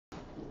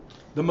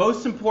The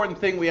most important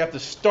thing we have to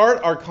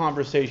start our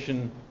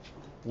conversation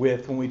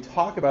with when we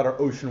talk about our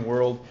ocean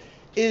world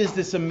is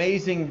this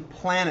amazing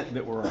planet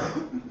that we're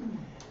on.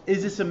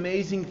 Is this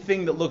amazing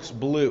thing that looks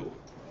blue.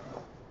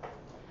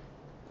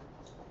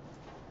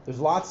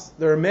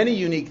 There are many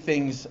unique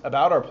things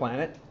about our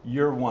planet.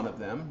 You're one of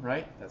them,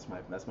 right? That's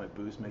my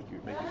boost, make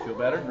you feel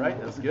better, right?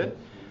 That's good.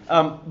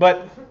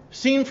 But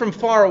seen from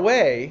far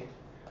away,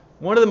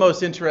 one of the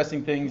most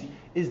interesting things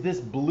is this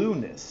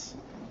blueness,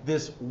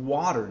 this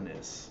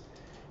waterness.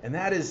 And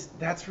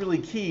that's really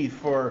key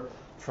for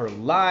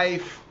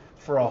life,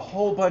 for a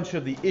whole bunch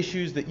of the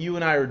issues that you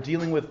and I are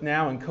dealing with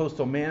now in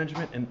coastal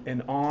management,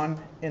 and on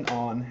and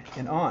on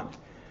and on.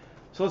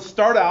 So let's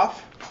start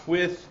off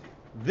with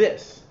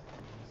this.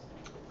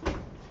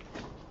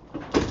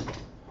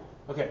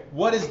 Okay,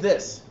 what is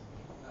this?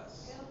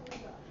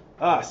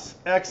 Us.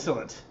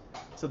 Excellent.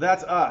 So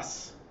that's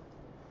us.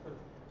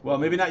 Well,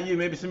 maybe not you,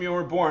 maybe some of you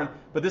weren't born,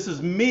 but this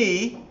is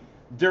me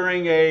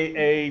during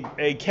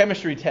a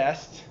chemistry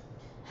test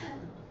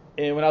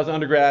when I was an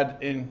undergrad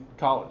in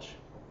college.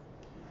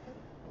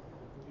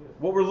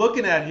 What we're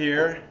looking at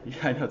here, yeah,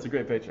 I know, it's a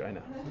great picture, I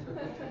know.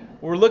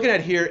 What we're looking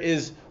at here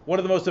is one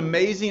of the most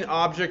amazing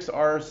objects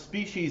our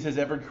species has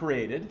ever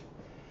created.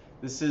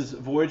 This is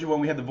Voyager 1.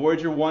 We had the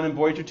Voyager 1 and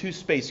Voyager 2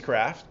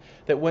 spacecraft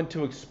that went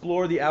to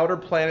explore the outer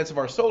planets of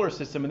our solar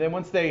system. And then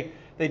once they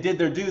did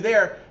their due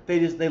there, they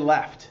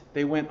left.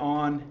 They went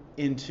on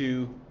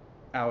into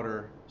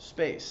outer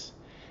space.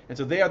 And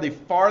so they are the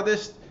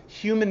farthest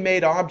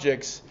human-made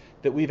objects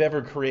that we've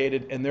ever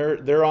created, and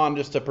they're on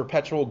just a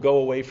perpetual go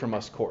away from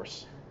us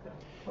course.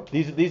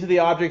 These are the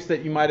objects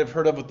that you might have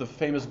heard of with the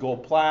famous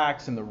gold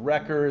plaques and the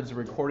records, the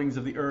recordings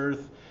of the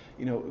Earth,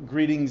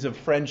 greetings of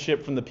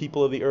friendship from the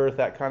people of the Earth,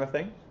 that kind of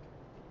thing.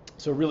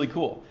 So really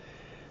cool.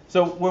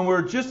 So when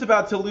we're just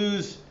about to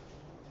lose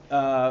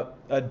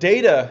a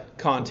data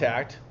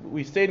contact,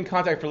 we stayed in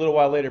contact for a little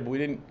while later, but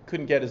we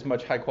couldn't get as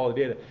much high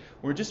quality data.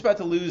 We're just about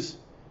to lose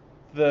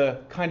the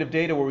kind of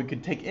data where we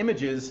could take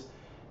images.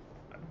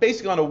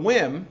 Basically on a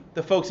whim,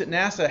 the folks at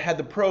NASA had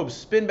the probe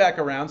spin back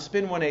around,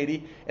 spin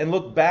 180, and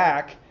look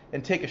back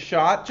and take a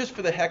shot just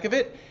for the heck of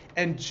it.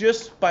 And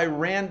just by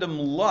random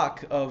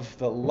luck of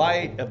the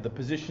light, of the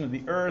position of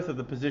the Earth, of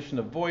the position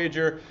of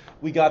Voyager,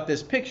 we got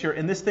this picture.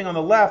 And this thing on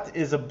the left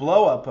is a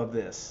blow-up of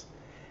this.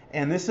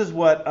 And this is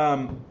what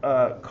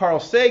Carl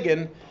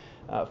Sagan,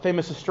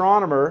 famous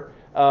astronomer,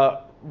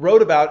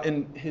 wrote about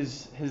in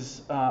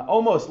his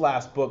almost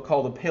last book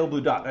called The Pale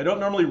Blue Dot. I don't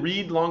normally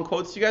read long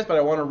quotes to you guys, but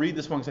I want to read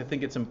this one because I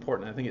think it's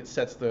important. I think it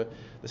sets the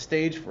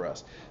stage for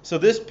us. So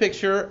this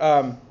picture,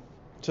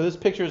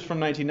 is from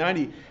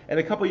 1990, and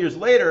a couple years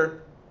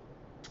later,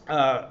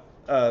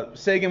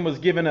 Sagan was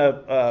given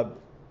a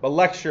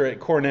lecture at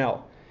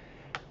Cornell,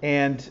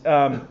 and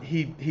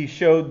he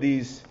showed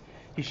these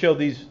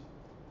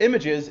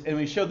images, and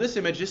we showed this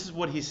image. This is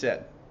what he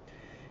said.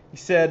 He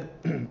said,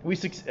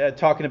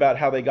 talking about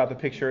how they got the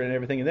picture and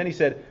everything, and then he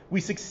said, "We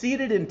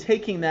succeeded in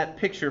taking that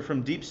picture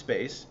from deep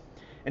space,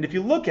 and if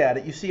you look at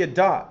it, you see a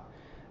dot.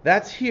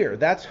 That's here,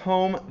 that's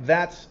home,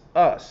 that's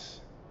us.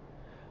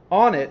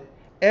 On it,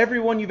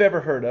 everyone you've ever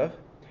heard of,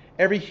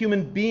 every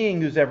human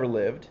being who's ever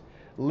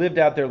lived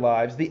out their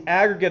lives, the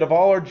aggregate of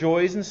all our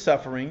joys and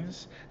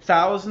sufferings,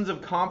 thousands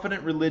of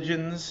confident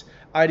religions,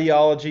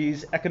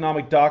 ideologies,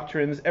 economic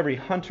doctrines, every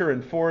hunter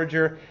and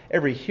forager,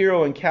 every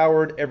hero and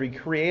coward, every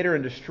creator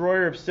and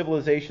destroyer of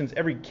civilizations,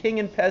 every king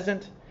and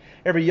peasant,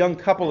 every young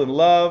couple in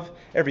love,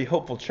 every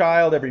hopeful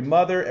child, every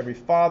mother, every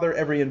father,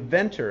 every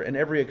inventor and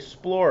every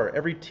explorer,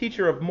 every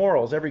teacher of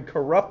morals, every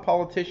corrupt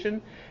politician,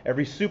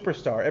 every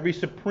superstar, every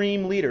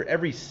supreme leader,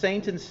 every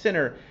saint and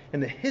sinner in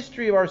the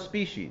history of our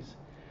species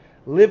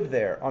lived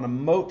there on a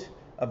mote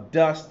of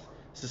dust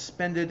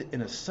suspended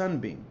in a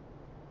sunbeam.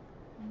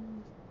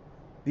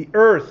 The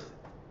Earth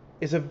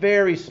is a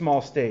very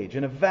small stage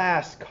in a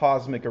vast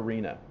cosmic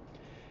arena.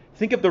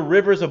 Think of the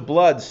rivers of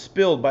blood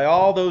spilled by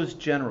all those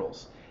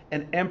generals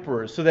and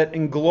emperors so that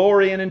in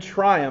glory and in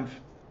triumph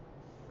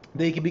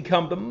they can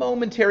become the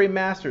momentary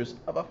masters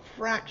of a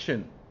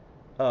fraction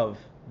of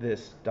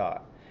this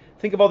dot.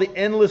 Think of all the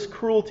endless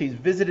cruelties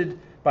visited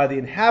by the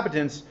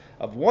inhabitants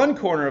of one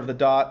corner of the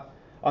dot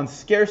on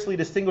scarcely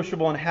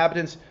distinguishable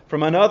inhabitants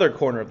from another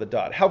corner of the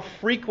dot. How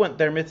frequent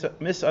their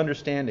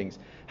misunderstandings,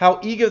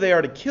 how eager they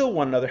are to kill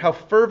one another, how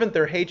fervent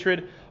their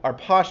hatred, our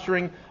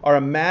posturing, our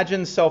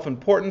imagined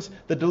self-importance,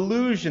 the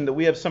delusion that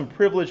we have some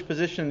privileged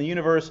position in the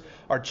universe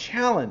are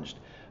challenged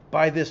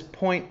by this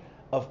point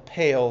of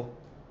pale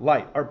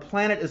light. Our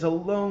planet is a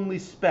lonely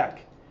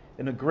speck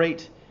in a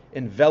great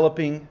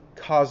enveloping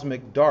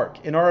cosmic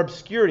dark. In our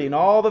obscurity, in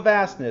all the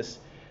vastness,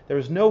 there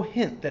is no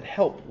hint that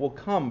help will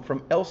come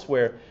from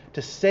elsewhere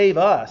to save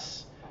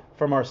us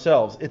from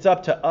ourselves. It's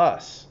up to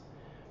us.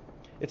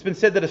 It's been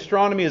said that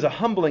astronomy is a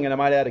humbling and, I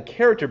might add, a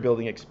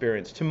character-building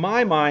experience. To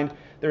my mind,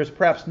 there is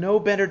perhaps no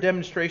better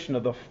demonstration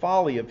of the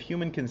folly of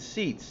human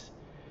conceits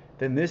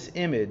than this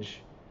image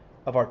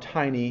of our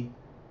tiny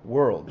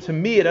world. To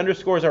me, it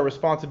underscores our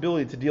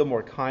responsibility to deal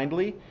more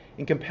kindly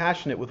and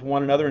compassionate with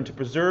one another and to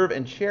preserve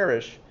and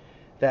cherish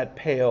that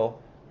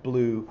pale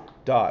blue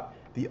dot,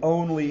 the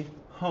only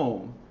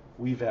home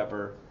we've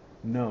ever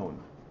known.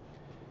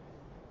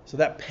 So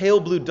that pale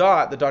blue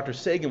dot that Dr.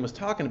 Sagan was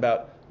talking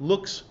about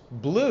looks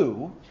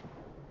blue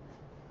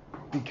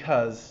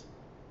because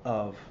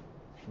of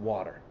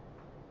water.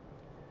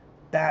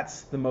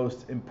 That's the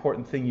most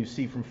important thing you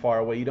see from far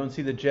away. You don't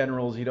see the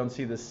generals, you don't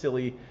see the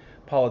silly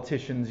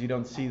politicians, you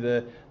don't see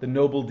the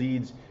noble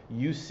deeds.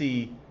 You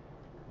see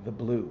the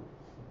blue.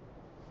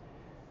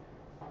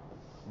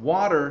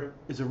 Water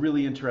is a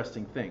really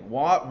interesting thing.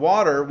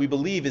 Water, we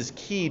believe, is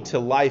key to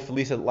life, at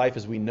least life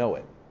as we know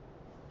it.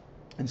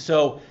 And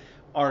so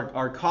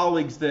our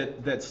colleagues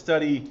that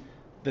study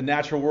the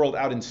natural world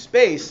out in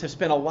space have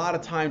spent a lot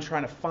of time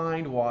trying to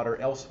find water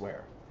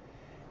elsewhere.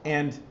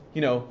 And,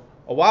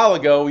 a while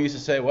ago we used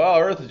to say, well,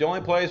 Earth is the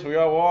only place we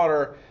got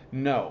water.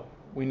 No,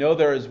 we know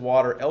there is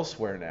water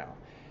elsewhere now.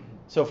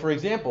 So, for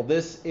example,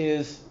 this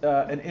is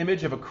an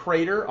image of a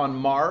crater on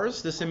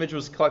Mars. This image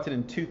was collected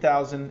in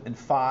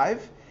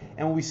 2005.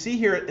 And what we see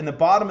here in the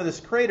bottom of this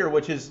crater,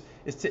 which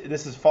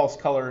this is false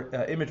color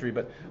imagery,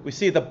 but we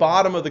see at the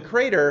bottom of the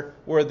crater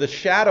where the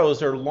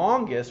shadows are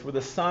longest, where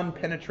the sun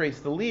penetrates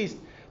the least,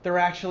 there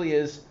actually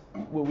is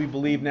what we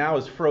believe now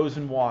is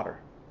frozen water.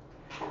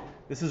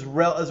 This is a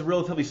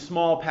relatively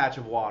small patch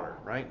of water,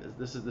 right?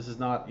 This is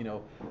not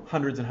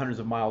hundreds and hundreds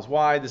of miles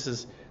wide. This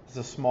is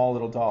a small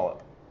little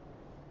dollop.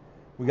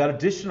 We got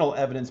additional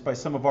evidence by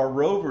some of our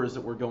rovers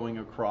that were going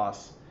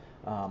across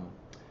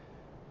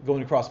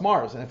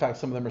Mars. And in fact,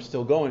 some of them are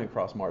still going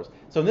across Mars.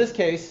 So in this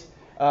case,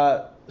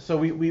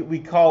 we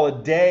call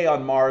a day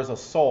on Mars a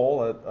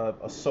sol,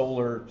 a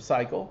solar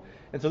cycle.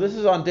 And so this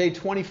is on day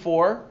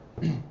 24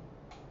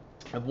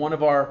 of one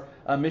of our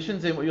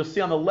missions. And what you'll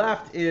see on the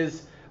left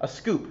is a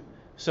scoop.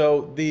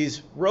 So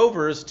these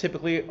rovers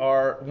typically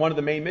are, one of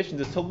the main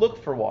missions is to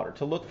look for water,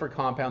 to look for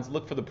compounds,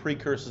 look for the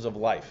precursors of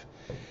life.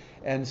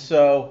 And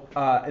so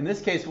in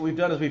this case, what we've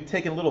done is we've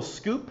taken a little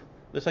scoop,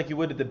 just like you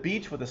would at the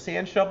beach with a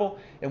sand shovel,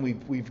 and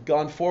we've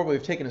gone forward,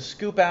 we've taken a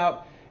scoop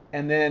out,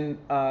 and then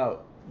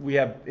we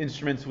have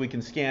instruments so we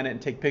can scan it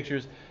and take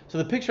pictures. So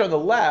the picture on the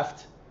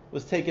left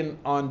was taken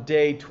on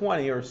day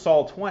 20, or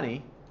Sol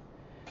 20,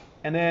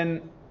 and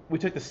then we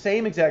took the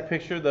same exact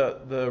picture,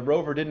 the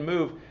rover didn't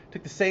move,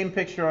 took the same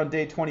picture on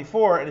day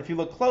 24, and if you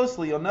look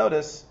closely, you'll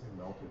notice, It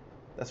melted.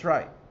 That's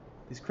right.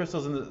 These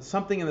crystals,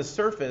 something in the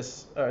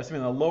surface, something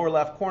in the lower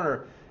left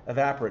corner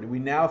evaporated. We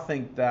now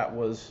think that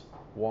was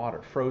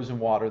water, frozen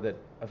water that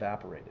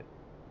evaporated.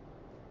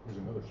 There's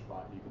another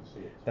spot you can see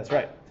it. That's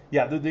right.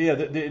 Yeah,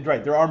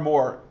 right. There are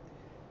more.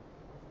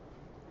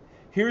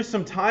 Here's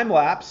some time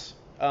lapse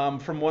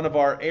from one of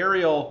our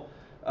aerial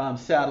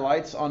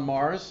satellites on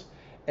Mars,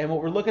 and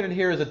what we're looking at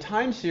here is a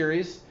time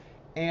series,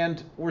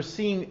 and we're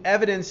seeing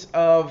evidence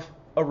of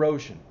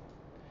erosion.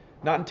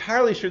 Not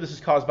entirely sure this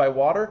is caused by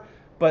water,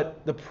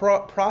 but the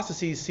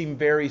processes seem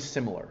very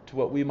similar to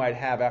what we might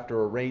have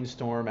after a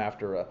rainstorm,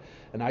 after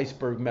an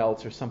iceberg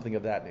melts, or something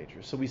of that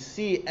nature. So we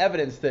see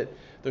evidence that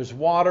there's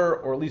water,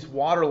 or at least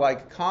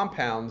water-like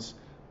compounds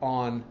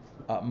on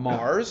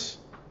Mars.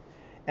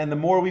 And the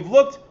more we've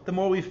looked, the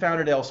more we've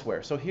found it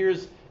elsewhere. So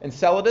here's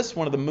Enceladus,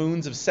 one of the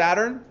moons of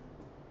Saturn.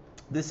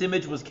 This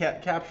image was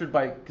captured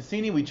by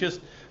Cassini. We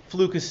just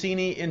flew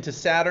Cassini into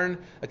Saturn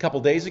a couple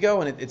days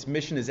ago, and its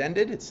mission is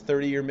ended. It's a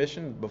 30-year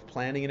mission of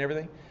planning and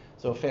everything.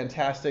 So a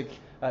fantastic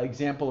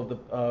example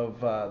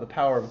of the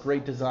power of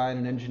great design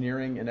and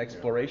engineering and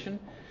exploration.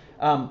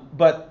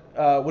 But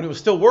when it was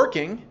still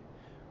working,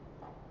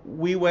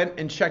 we went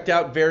and checked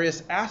out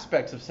various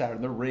aspects of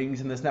Saturn, the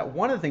rings and this and that.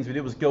 One of the things we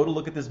did was go to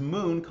look at this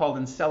moon called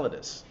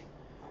Enceladus.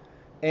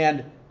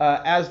 And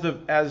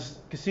as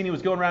Cassini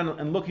was going around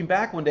and looking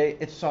back one day,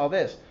 it saw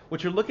this.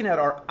 What you're looking at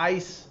are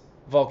ice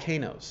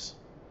volcanoes.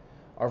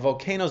 Are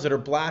volcanoes that are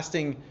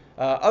blasting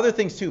other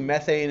things too,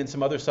 methane and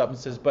some other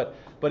substances,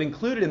 but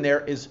included in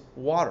there is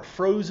water,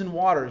 frozen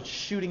water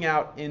shooting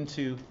out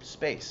into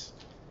space.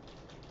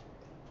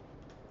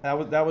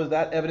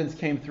 That evidence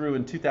came through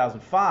in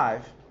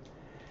 2005.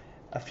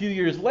 A few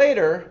years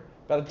later,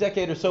 about a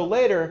decade or so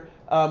later,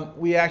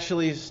 we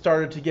actually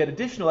started to get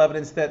additional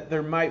evidence that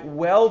there might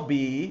well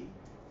be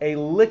a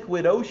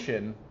liquid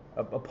ocean,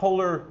 a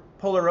polar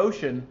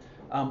ocean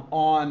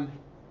on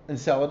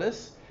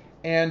Enceladus,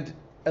 and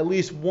at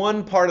least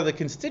one part of the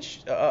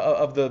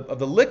of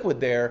the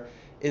liquid there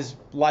is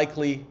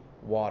likely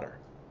water.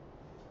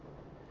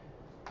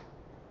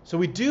 So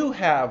we do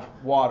have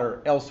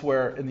water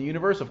elsewhere in the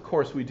universe. Of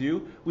course we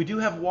do. We do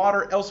have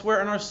water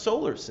elsewhere in our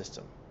solar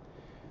system.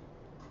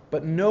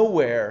 But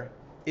nowhere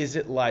is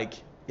it like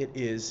it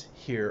is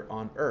here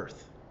on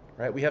Earth,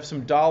 right? We have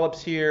some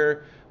dollops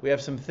here. We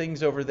have some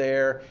things over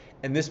there.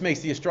 And this makes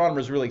the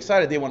astronomers really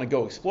excited. They want to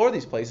go explore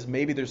these places.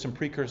 Maybe there's some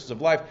precursors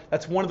of life.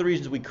 That's one of the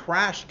reasons we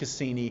crashed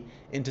Cassini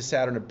into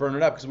Saturn to burn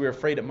it up, because we were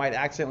afraid it might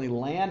accidentally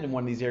land in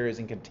one of these areas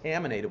and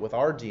contaminate it with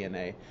our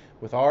DNA,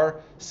 with our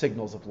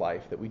signals of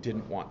life that we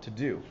didn't want to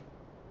do.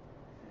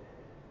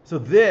 So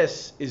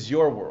this is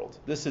your world.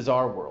 This is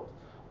our world.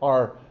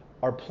 Our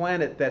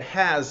planet that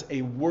has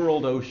a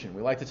world ocean.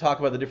 We like to talk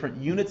about the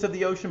different units of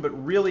the ocean, but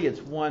really it's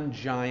one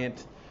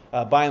giant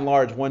by and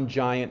large, one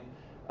giant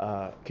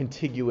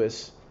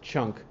contiguous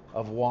chunk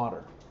of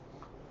water.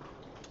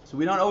 So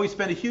we don't always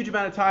spend a huge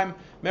amount of time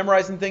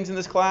memorizing things in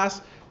this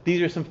class.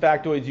 These are some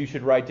factoids you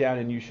should write down,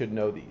 and you should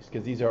know these,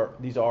 because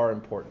these are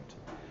important.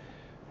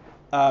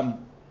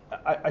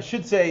 I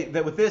should say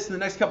that with this, in the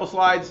next couple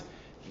slides,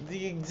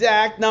 the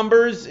exact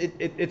numbers,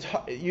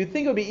 you'd think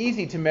it would be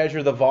easy to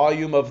measure the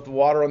volume of the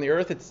water on the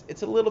Earth.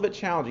 It's a little bit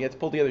challenging. You have to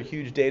pull together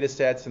huge data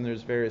sets, and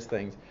there's various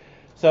things.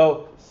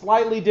 So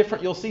slightly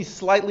different, you'll see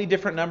slightly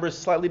different numbers,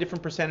 slightly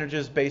different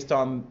percentages based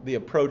on the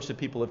approach that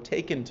people have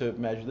taken to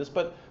measure this,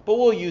 but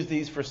we'll use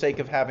these for sake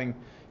of having,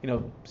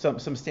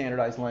 some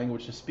standardized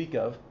language to speak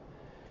of.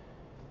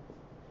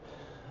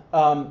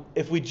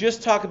 If we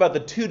just talk about the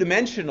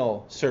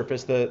two-dimensional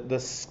surface, the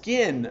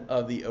skin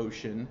of the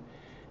ocean,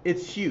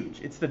 it's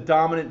huge. It's the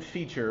dominant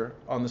feature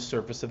on the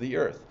surface of the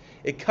Earth.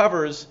 It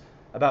covers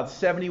about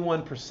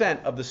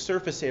 71% of the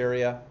surface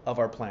area of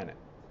our planet.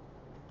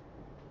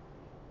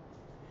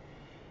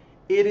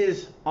 It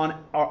is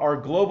our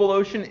global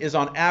ocean is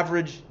on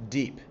average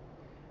deep.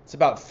 It's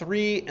about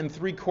 3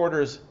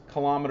 3/4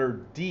 kilometer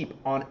deep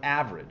on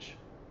average.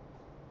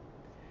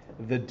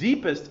 The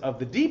deepest of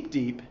the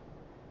deep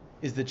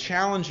is the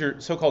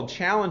so-called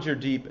Challenger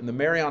Deep in the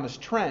Marianas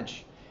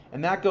Trench,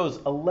 and that goes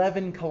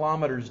 11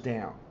 kilometers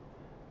down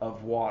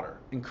of water.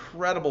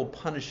 Incredible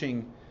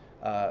punishing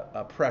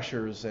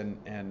pressures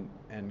and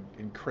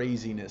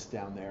craziness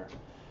down there.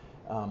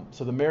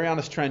 So the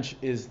Marianas Trench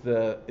is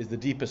the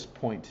deepest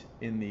point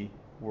in the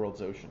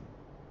world's ocean.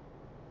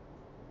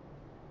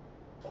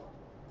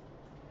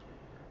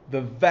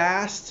 The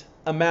vast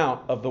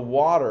amount of the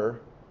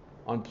water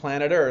on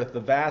planet Earth, the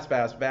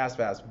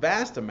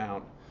vast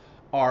amount,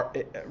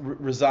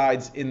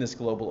 resides in this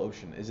global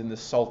ocean, is in the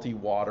salty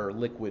water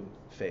liquid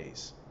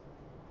phase.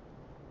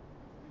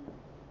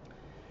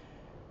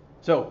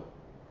 So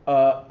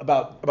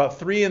about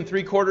 3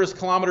 3/4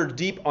 kilometer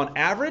deep on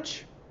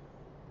average.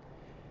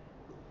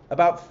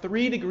 About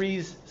 3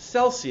 degrees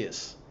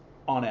Celsius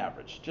on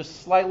average,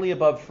 just slightly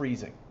above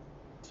freezing.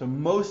 So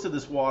most of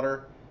this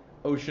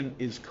ocean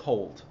is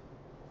cold.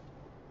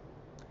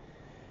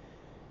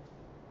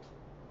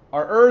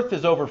 Our Earth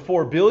is over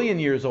 4 billion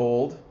years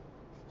old.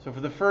 So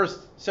for the first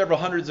several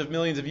hundreds of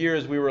millions of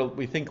years,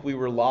 we think we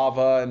were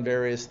lava and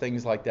various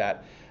things like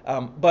that.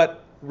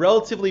 But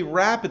relatively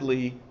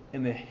rapidly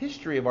in the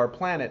history of our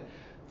planet,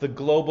 the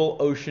global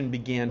ocean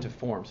began to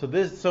form. So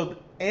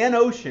an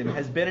ocean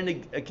has been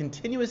in a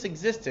continuous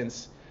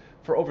existence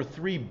for over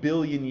 3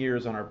 billion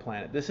years on our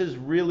planet. This is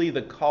really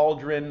the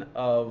cauldron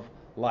of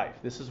life.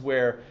 This is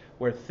where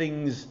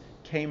things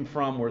came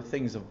from, where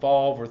things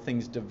evolved, where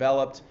things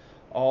developed,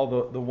 all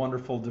the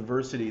wonderful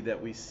diversity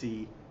that we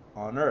see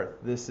on Earth.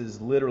 This is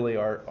literally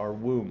our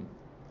womb.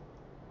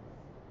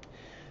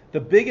 The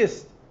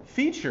biggest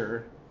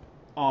feature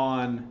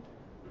on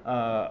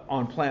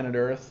planet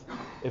Earth,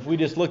 if we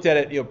just looked at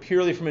it,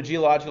 purely from a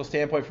geological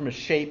standpoint, from a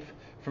shape,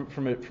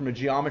 from a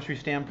geometry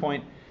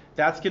standpoint,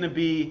 that's going to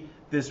be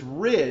this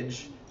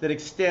ridge that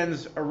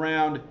extends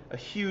around a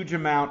huge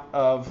amount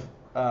of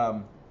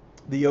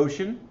the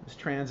ocean, this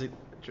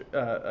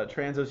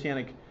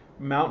transoceanic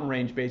mountain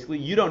range, basically.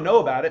 You don't know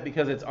about it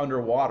because it's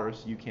underwater,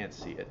 so you can't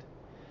see it,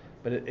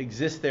 but it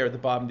exists there at the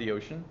bottom of the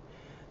ocean.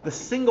 The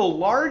single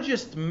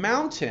largest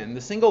mountain,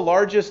 the single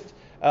largest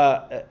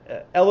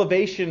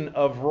elevation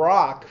of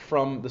rock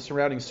from the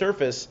surrounding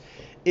surface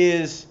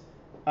is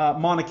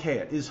Mauna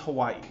Kea, is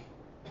Hawaii,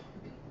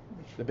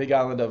 the big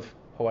island of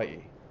Hawaii.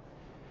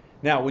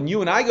 Now, when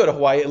you and I go to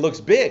Hawaii, it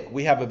looks big.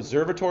 We have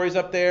observatories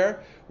up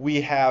there.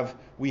 You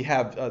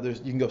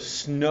can go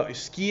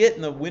ski it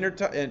in the winter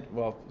time,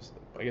 well,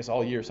 I guess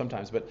all year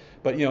sometimes, but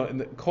in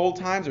the cold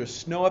times there's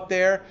snow up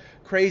there,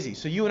 crazy.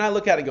 So you and I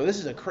look at it and go, this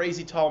is a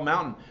crazy tall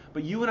mountain.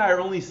 But you and I are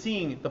only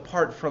seeing the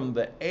part from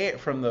the air,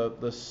 from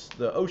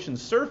the ocean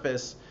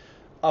surface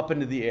up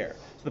into the air.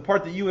 So the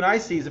part that you and I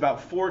see is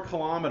about 4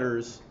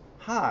 kilometers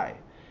high.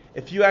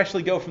 If you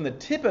actually go from the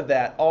tip of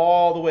that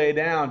all the way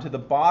down to the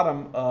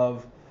bottom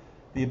of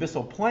the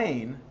abyssal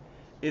plain,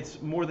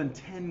 it's more than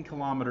 10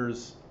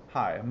 kilometers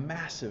high, a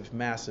massive,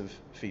 massive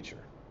feature.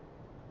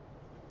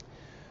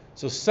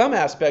 So some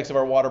aspects of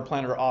our water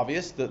planet are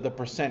obvious, the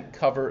percent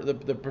cover,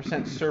 the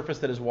percent surface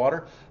that is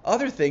water.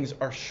 Other things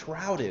are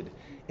shrouded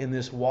in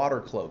this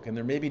water cloak, and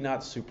they're maybe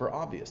not super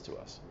obvious to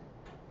us.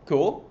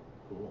 Cool?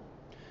 Cool.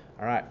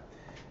 All right.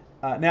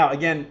 Now,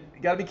 again,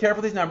 you got to be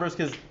careful with these numbers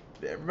because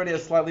everybody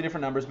has slightly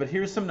different numbers, but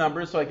here's some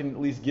numbers so I can at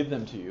least give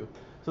them to you.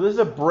 So this is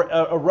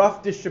a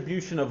rough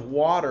distribution of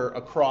water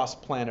across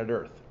planet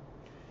Earth.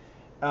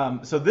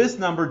 So this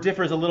number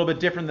differs a little bit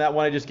different than that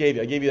one I just gave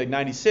you. I gave you like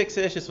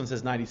 96-ish. This one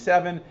says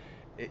 97.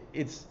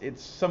 It's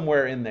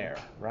somewhere in there,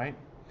 right?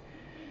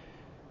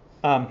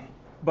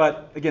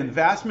 But again, the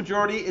vast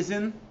majority is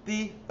in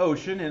the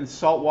ocean in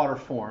saltwater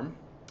form.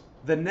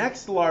 The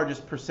next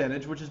largest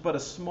percentage, which is but a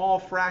small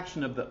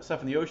fraction of the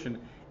stuff in the ocean,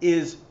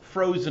 is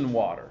frozen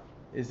water,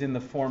 is in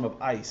the form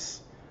of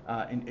ice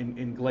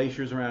in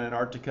glaciers around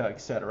Antarctica,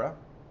 etc.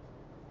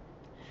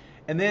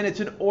 And then it's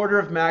an order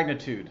of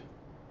magnitude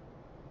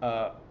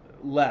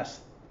less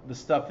the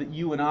stuff that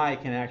you and I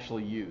can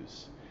actually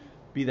use.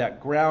 Be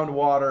that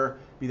groundwater,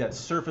 be that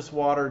surface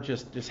water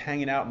just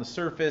hanging out on the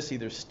surface,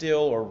 either still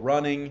or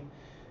running,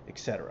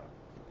 etc.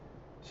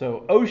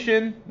 So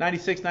ocean,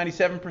 96,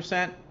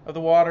 97% of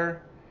the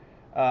water.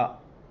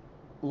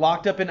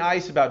 Locked up in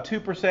ice, about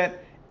 2%.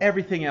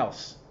 Everything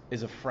else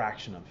is a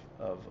fraction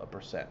of a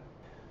percent.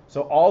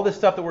 So all this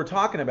stuff that we're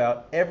talking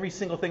about, every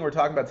single thing we're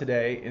talking about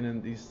today and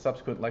in these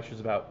subsequent lectures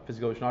about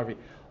physical oceanography,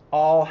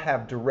 all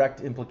have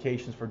direct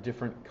implications for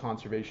different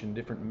conservation,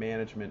 different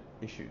management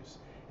issues.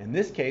 In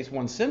this case,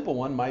 one simple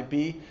one might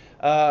be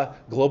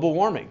global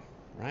warming,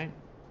 right?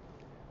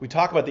 We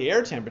talk about the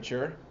air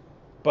temperature,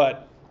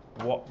 but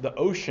the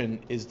ocean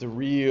is the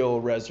real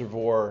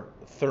reservoir,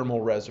 thermal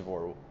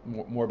reservoir.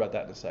 More about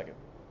that in a second.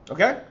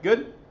 Okay,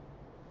 good?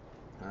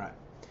 All right.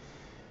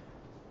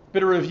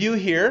 Bit of review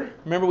here.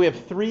 Remember, we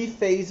have 3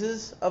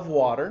 phases of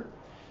water.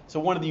 So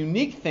one of the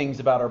unique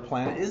things about our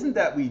planet isn't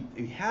that we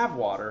have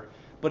water,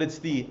 but it's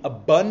the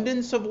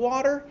abundance of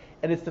water,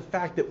 and it's the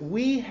fact that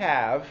we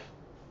have,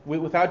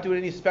 without doing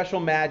any special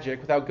magic,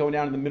 without going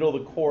down in the middle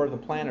of the core of the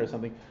planet or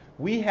something,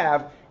 we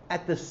have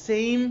at the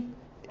same,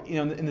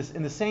 in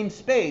the same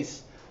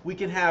space, we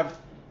can have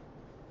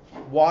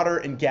water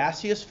in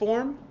gaseous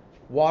form,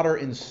 water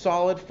in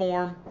solid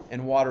form,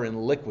 and water in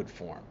liquid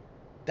form.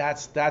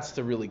 That's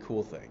the really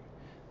cool thing.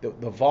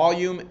 The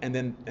volume and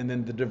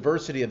then the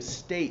diversity of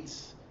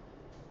states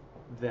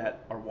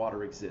that our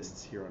water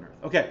exists here on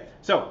Earth. Okay,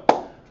 so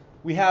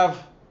we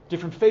have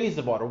different phases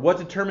of water. What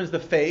determines the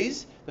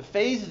phase? The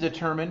phase is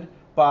determined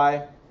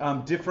by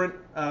different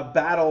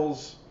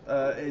battles,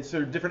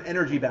 sort of different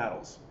energy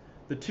battles.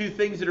 The 2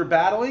 things that are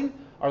battling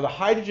are the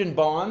hydrogen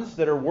bonds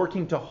that are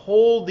working to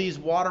hold these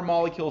water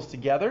molecules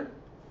together,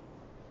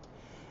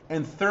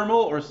 and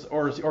thermal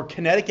or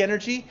kinetic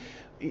energy.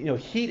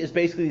 Heat is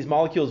basically these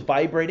molecules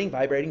vibrating,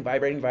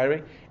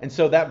 and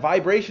so that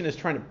vibration is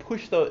trying to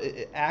push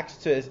it acts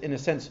to, in a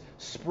sense,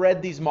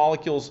 spread these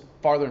molecules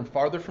farther and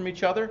farther from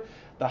each other.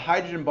 The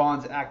hydrogen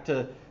bonds act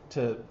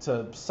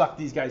to suck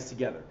these guys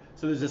together.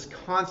 So there's this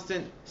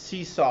constant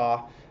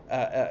seesaw,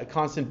 a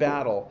constant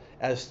battle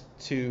as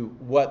to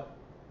what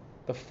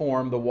the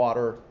form the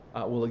water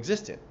will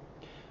exist in.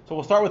 So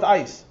we'll start with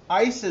ice.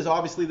 Ice is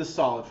obviously the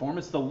solid form.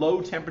 It's the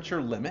low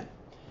temperature limit.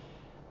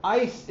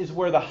 Ice is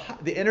where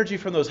the energy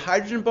from those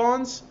hydrogen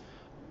bonds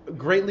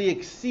greatly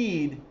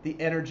exceed the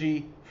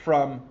energy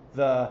from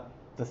the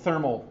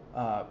thermal,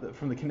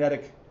 from the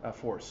kinetic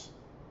force.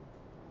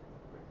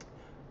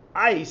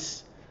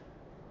 Ice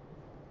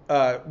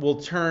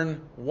will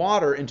turn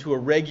water into a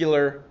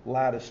regular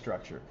lattice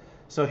structure.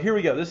 So here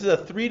we go. This is a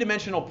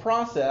 3-dimensional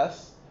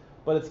process,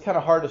 but it's kind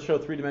of hard to show a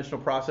 3-dimensional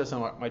process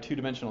on my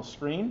 2-dimensional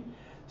screen.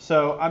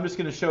 So I'm just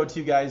going to show it to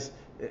you guys,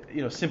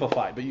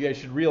 simplified, but you guys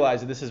should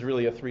realize that this is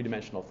really a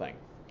 3-dimensional thing.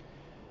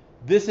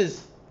 This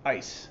is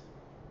ice.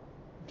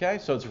 Okay,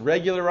 so it's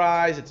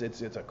regularized.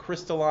 It's a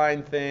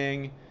crystalline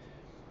thing,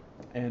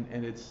 and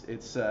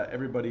it's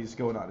everybody's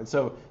going on. And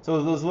so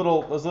those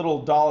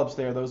little dollops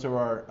there, those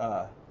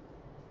are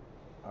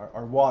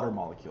our water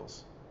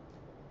molecules.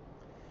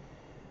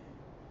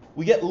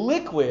 We get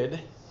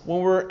liquid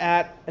when we're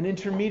at an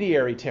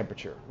intermediary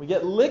temperature. We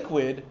get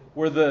liquid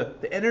where the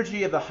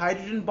energy of the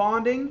hydrogen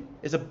bonding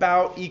is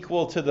about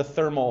equal to the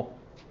thermal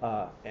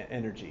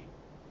energy.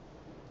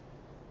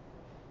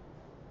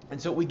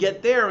 And so what we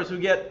get there is we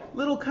get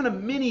little kind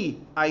of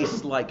mini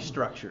ice-like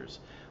structures.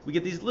 We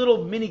get these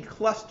little mini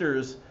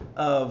clusters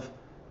of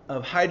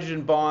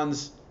hydrogen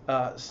bonds,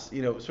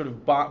 sort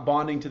of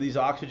bonding to these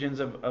oxygens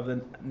of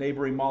the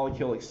neighboring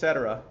molecule,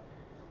 etc.,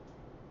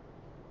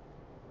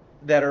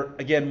 that are,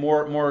 again,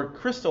 more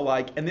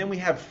crystal-like, and then we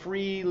have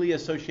freely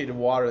associated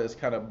water that's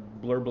kind of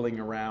blurbling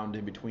around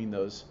in between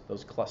those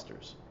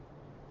clusters.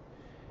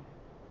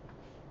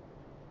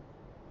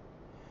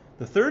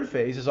 The third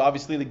phase is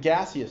obviously the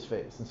gaseous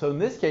phase. And so in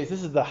this case,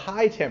 this is the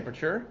high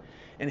temperature,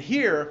 and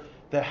here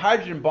the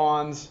hydrogen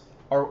bonds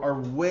are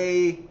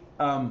way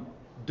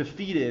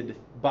defeated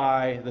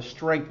by the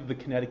strength of the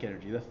kinetic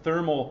energy. The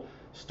thermal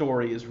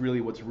story is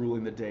really what's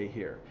ruling the day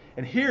here.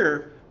 And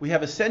here we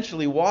have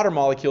essentially water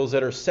molecules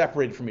that are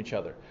separated from each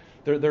other.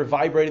 They're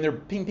vibrating, they're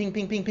ping, ping,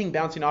 ping, ping, ping,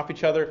 bouncing off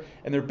each other,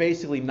 and they're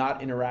basically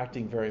not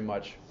interacting very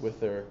much with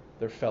their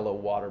fellow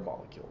water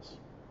molecules.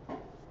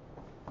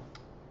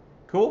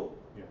 Cool?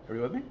 Yes. Are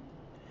you with me?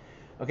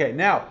 Okay,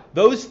 now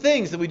those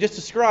things that we just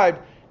described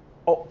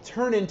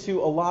turn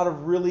into a lot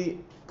of really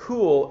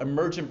cool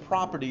emergent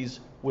properties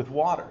with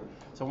water.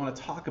 So I want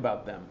to talk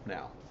about them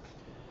now.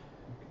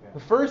 The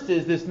first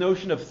is this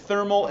notion of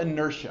thermal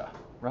inertia,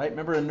 right?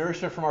 Remember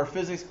inertia from our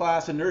physics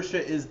class?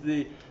 Inertia is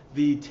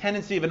the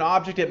tendency of an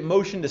object at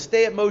motion to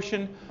stay at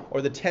motion,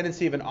 or the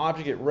tendency of an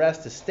object at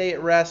rest to stay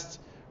at rest,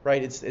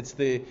 right? It's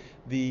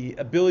the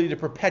ability to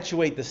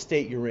perpetuate the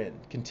state you're in,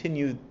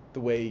 continue the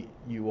way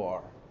you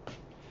are.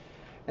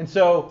 And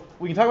so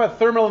we can talk about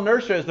thermal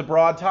inertia as the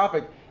broad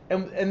topic,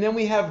 and then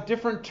we have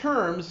different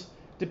terms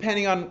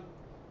depending on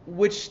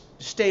which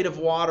state of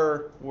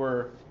water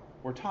we're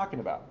talking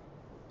about.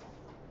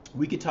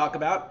 We could talk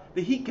about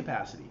the heat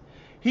capacity.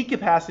 Heat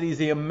capacity is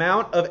the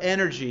amount of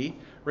energy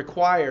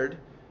required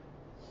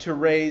to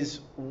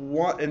raise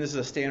one, and this is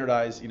a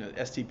standardized,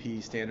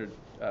 STP, standard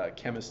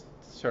chemist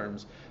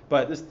terms,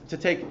 but this, to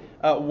take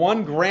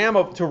 1 gram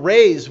of, to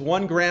raise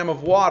 1 gram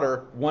of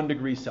water 1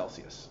 degree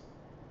Celsius.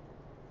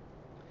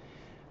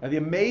 Now the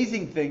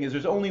amazing thing is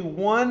there's only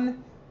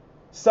one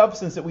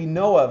substance that we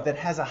know of that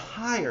has a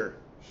higher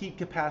heat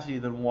capacity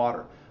than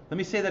water. Let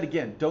me say that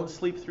again. Don't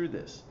sleep through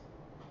this.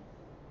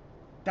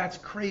 That's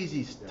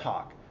crazy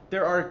talk.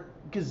 There are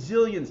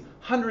gazillions,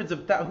 hundreds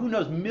of thousands, who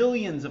knows,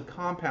 millions of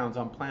compounds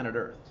on planet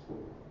Earth.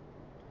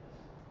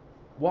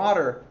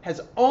 Water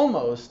has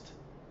almost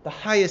the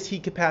highest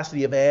heat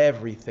capacity of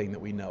everything that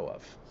we know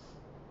of,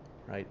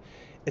 right?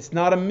 It's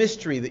not a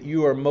mystery that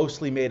you are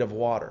mostly made of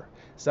water.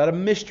 It's not a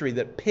mystery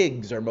that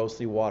pigs are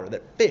mostly water,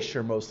 that fish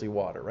are mostly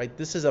water, right?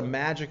 This is a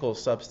magical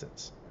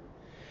substance.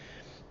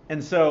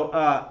 And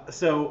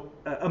so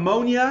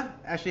ammonia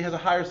actually has a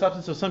higher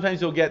substance. So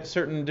sometimes you'll get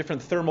certain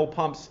different thermal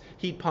pumps,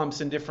 heat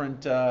pumps in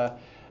different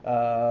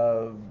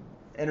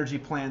energy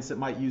plants that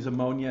might use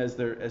ammonia as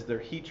their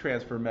heat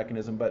transfer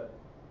mechanism. But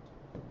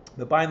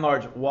by and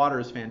large, water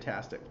is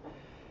fantastic.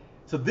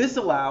 So this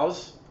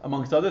allows,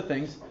 amongst other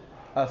things,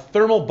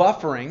 thermal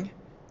buffering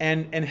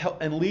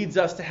and leads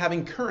us to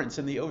having currents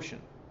in the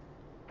ocean.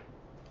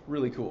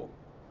 Really cool.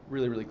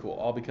 Really, really cool.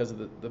 All because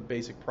of the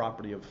basic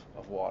property of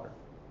water.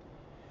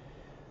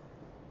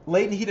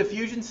 Latent heat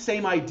diffusion,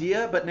 same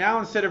idea, but now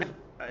instead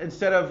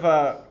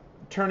of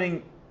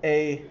turning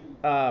to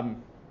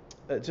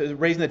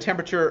raising the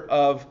temperature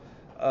of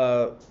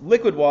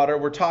liquid water,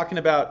 we're talking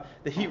about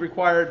the heat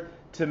required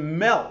to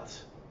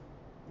melt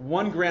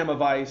 1 gram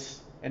of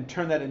ice and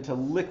turn that into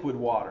liquid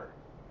water.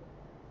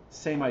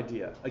 Same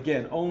idea.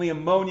 Again, only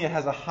ammonia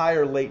has a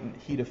higher latent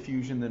heat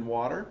diffusion than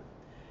water,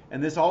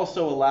 and this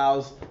also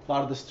allows a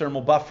lot of this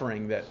thermal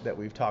buffering that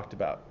we've talked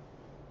about.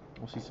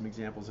 We'll see some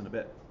examples in a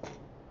bit.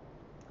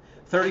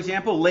 Third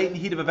example, latent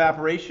heat of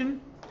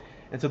evaporation.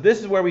 And so this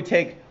is where we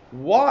take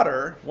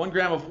water, 1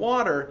 gram of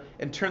water,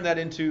 and turn that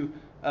into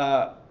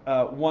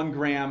 1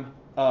 gram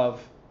of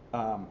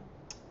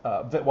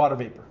water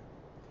vapor.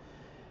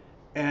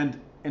 And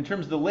in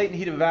terms of the latent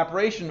heat of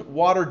evaporation,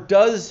 water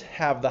does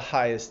have the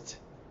highest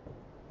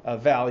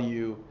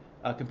value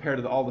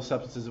compared to all the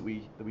substances that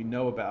we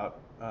know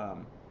about.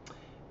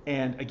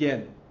 And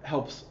again,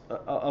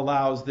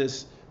 allows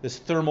this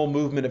thermal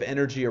movement of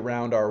energy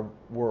around our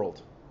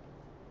world.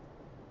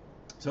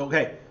 So,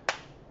 okay,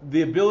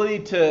 the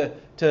ability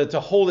to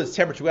hold its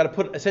temperature, we've got to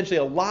put essentially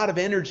a lot of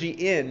energy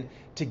in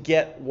to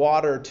get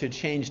water to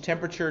change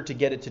temperature, to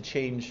get it to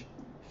change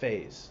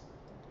phase.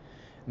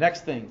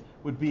 Next thing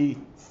would be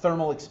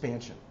thermal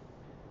expansion.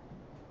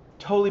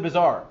 Totally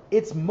bizarre.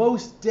 It's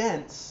most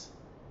dense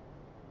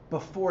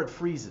before it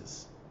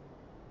freezes.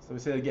 So we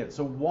say that again.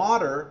 So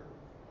water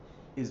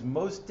is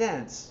most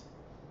dense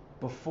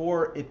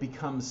before it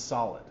becomes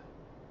solid,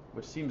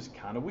 which seems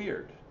kind of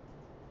weird.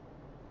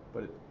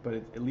 But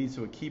it leads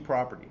to a key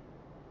property.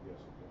 Yes,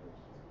 it does.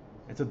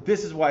 And so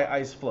this is why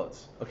ice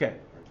floats. Okay.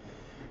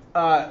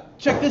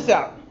 Check this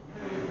out.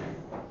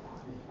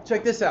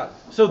 Check this out.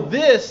 So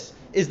this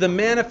is the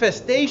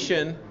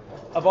manifestation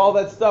of all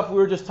that stuff we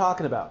were just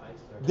talking about.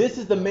 This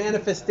is the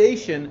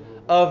manifestation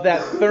of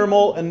that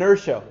thermal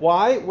inertia.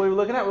 Why? What are we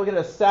looking at? We're looking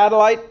at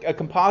a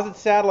composite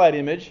satellite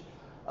image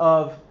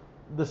of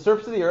the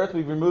surface of the Earth.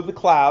 We've removed the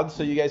clouds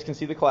so you guys can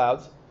see the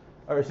clouds.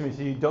 Or excuse me,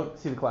 so you don't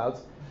see the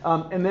clouds.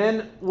 And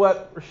then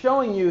what we're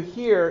showing you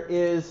here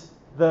is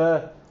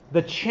the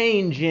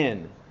change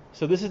in.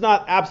 So this is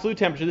not absolute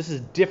temperature, this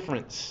is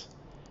difference.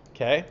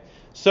 Okay?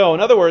 So in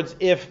other words,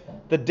 if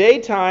the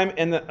daytime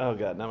and the... Oh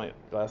God, now my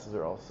glasses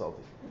are all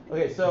salty.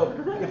 Okay, so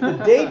if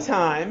the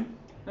daytime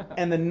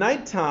and the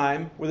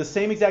nighttime were the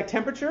same exact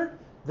temperature,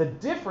 the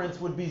difference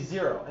would be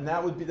 0. And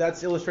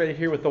that's illustrated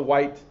here with the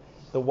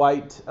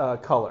white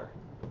color.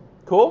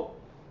 Cool?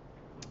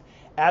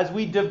 As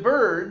we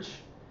diverge,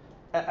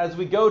 as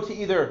we go to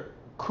either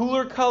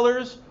cooler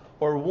colors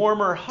or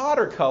warmer,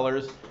 hotter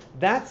colors,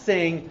 that's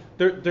saying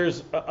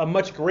there's a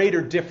much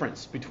greater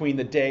difference between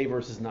the day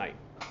versus night.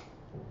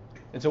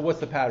 And so what's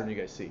the pattern you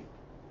guys see?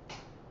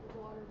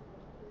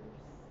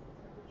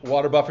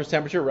 Water buffers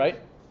temperature, right?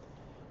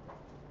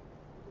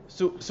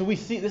 So we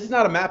see, this is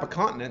not a map of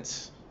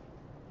continents.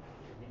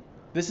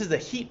 This is the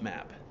heat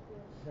map.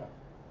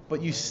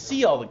 But you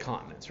see all the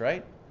continents,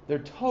 right? They're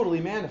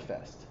totally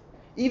manifest.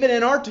 Even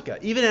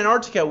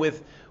Antarctica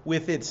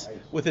with its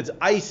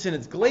ice and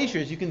its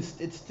glaciers,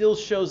 it still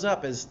shows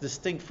up as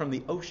distinct from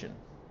the ocean.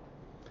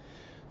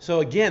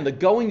 So again, the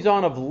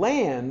goings-on of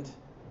land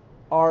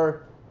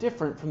are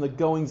different from the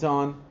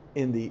goings-on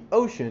in the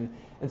ocean.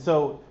 And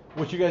so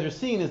what you guys are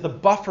seeing is the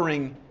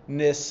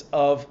bufferingness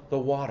of the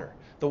water.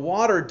 The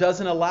water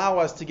doesn't allow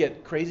us to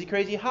get crazy,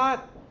 crazy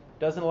hot,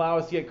 doesn't allow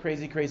us to get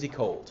crazy, crazy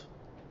cold.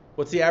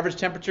 What's the average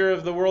temperature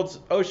of the world's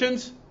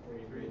oceans?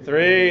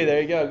 3.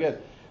 There you go,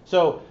 good.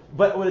 So,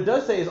 but what it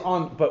does say is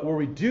but where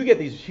we do get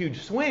these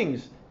huge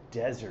swings,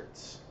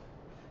 deserts,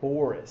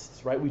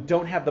 forests, right? We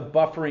don't have the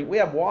buffering. We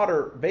have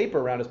water vapor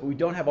around us, but we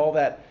don't have all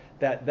that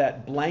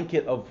that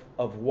blanket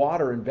of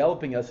water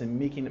enveloping us and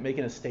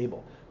making us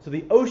stable. So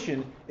the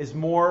ocean is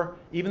more,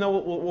 even though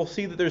we'll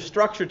see that there's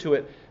structure to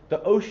it,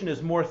 the ocean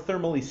is more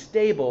thermally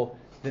stable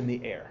than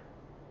the air.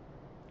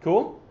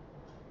 Cool?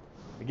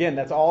 Again,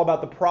 that's all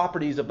about the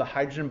properties of the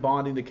hydrogen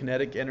bonding, the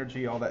kinetic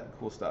energy, all that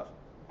cool stuff.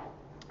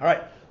 All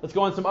right, let's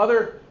go on some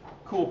other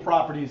cool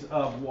properties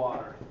of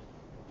water.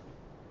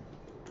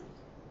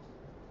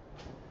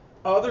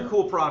 Other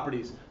cool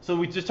properties. So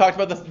we just talked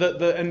about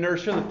the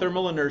inertia, the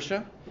thermal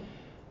inertia.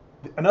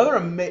 Another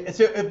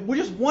so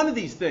just one of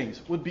these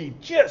things would be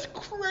just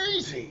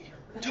crazy,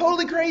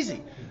 totally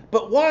crazy.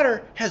 But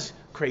water has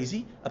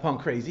crazy upon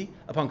crazy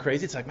upon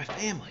crazy. It's like my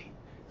family,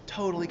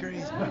 totally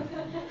crazy.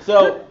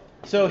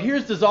 So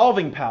here's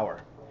dissolving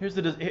power. Here's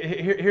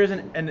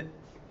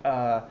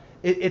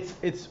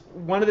it's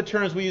one of the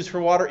terms we use for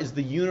water is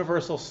the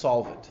universal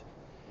solvent.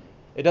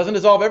 It doesn't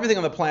dissolve everything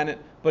on the planet,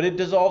 but it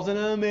dissolves an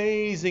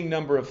amazing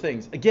number of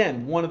things.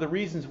 Again, one of the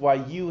reasons why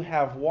you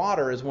have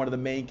water as one of the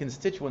main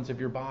constituents of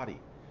your body,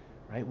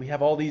 right? We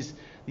have all these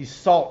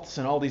salts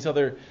and all these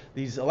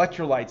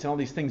electrolytes and all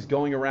these things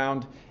going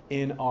around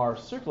in our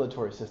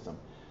circulatory system.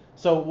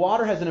 So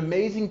water has an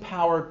amazing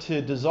power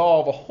to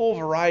dissolve a whole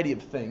variety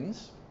of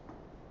things.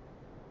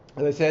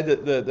 As I said,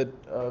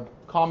 the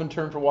common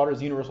term for water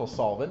is universal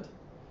solvent.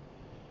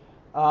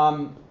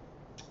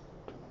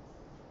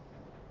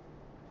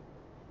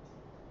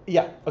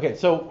 Yeah. Okay.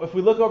 So if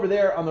we look over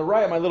there on the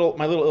right, my little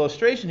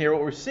illustration here,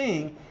 what we're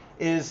seeing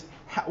is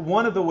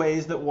one of the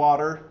ways that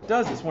water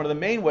does this. One of the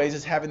main ways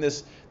is having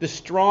this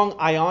strong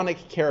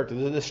ionic character,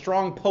 this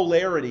strong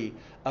polarity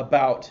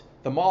about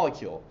the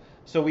molecule.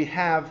 So we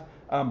have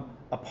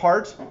a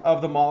part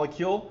of the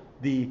molecule,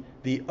 the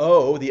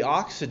O, the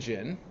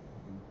oxygen,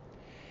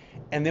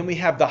 and then we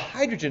have the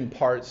hydrogen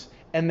parts,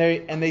 and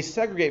they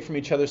segregate from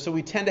each other. So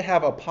we tend to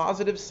have a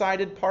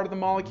positive-sided part of the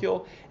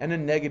molecule and a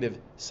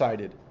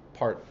negative-sided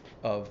part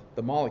of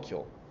the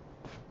molecule.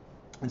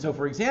 And so,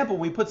 for example,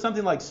 we put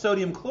something like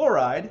sodium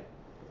chloride,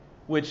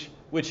 which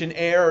in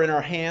air or in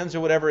our hands or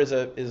whatever is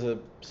a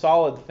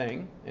solid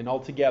thing, and all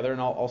together and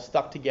all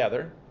stuck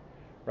together,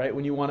 right?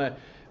 When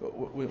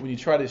you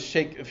try to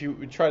shake, if you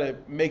try to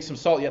make some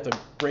salt, you have to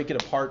break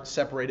it apart,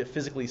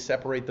 physically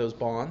separate those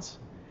bonds.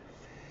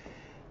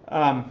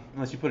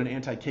 Unless you put an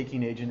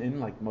anti-caking agent in,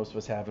 like most of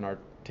us have in our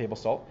table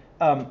salt.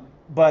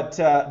 But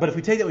if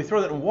we take that, we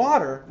throw that in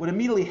water, what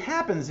immediately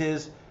happens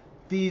is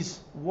these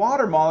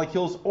water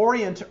molecules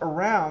orient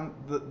around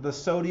the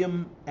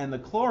sodium and the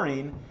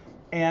chlorine,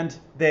 and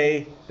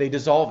they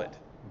dissolve it.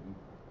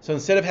 So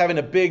instead of having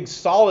a big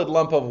solid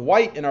lump of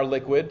white in our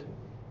liquid,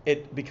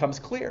 it becomes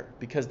clear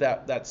because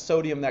that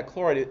sodium, that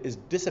chloride is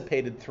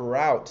dissipated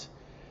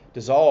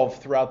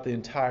dissolved throughout the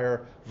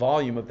entire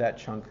volume of that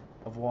chunk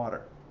of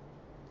water.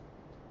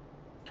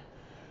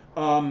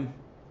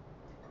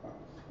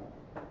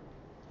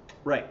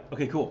 Right.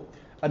 Okay, cool.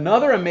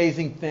 Another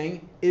amazing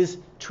thing is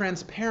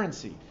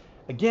transparency.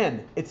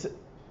 Again, it's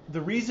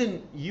the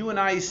reason you and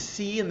I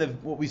see in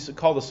what we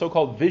call the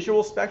so-called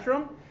visual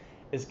spectrum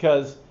is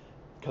because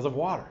of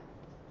water.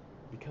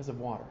 Because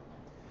of water.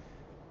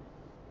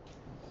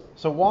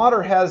 So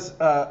water has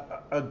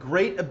a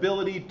great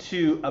ability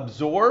to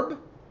absorb,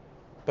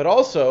 but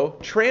also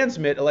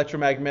transmit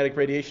electromagnetic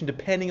radiation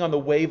depending on the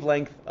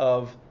wavelength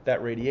of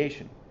that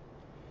radiation.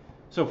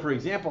 So for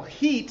example,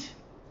 heat,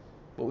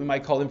 what we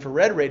might call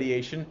infrared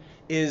radiation,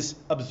 is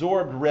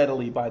absorbed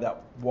readily by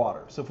that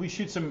water. So if we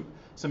shoot some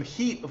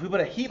heat, if we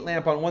put a heat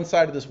lamp on one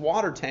side of this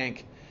water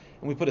tank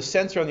and we put a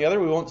sensor on the other,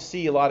 we won't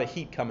see a lot of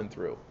heat coming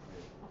through.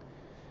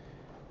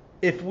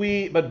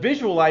 But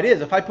visual light is,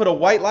 if I put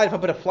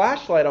a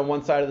flashlight on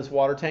one side of this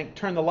water tank,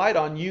 turn the light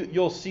on,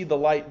 you'll see the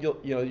light,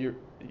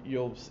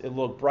 it'll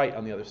look bright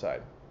on the other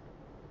side.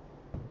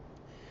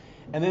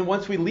 And then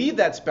once we leave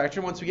that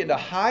spectrum, once we get into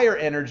higher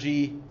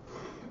energy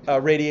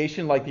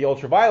radiation like the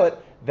ultraviolet,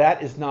 that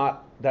does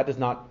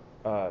not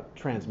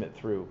transmit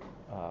through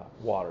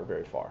water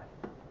very far.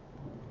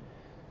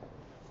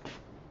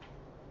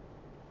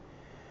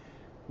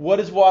 What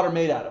is water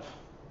made out of?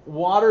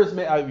 Water is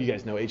made. You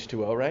guys know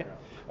H2O, right?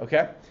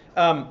 Okay.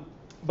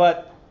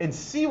 But in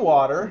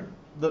seawater,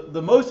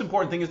 the most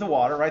important thing is the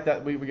water, right?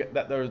 That we get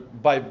that there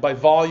by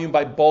volume,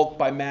 by bulk,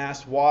 by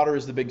mass. Water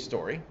is the big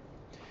story.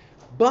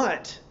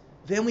 But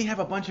then we have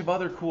a bunch of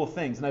other cool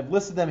things, and I've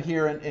listed them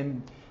here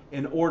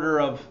in order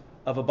of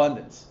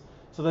abundance.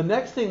 So the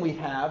next thing we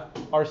have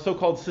are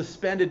so-called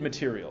suspended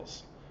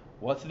materials.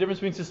 What's the difference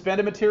between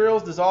suspended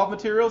materials, dissolved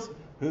materials?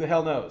 Who the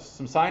hell knows?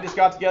 Some scientists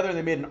got together and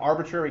they made an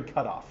arbitrary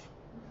cutoff.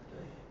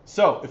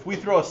 So if we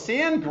throw a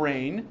sand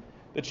grain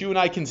that you and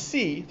I can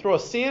see, throw a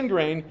sand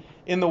grain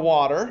in the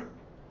water,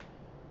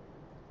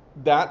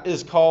 that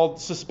is called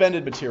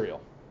suspended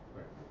material.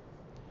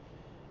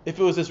 If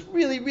it was this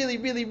really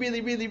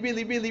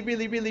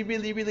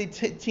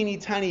teeny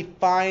tiny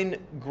fine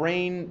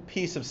grain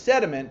piece of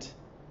sediment,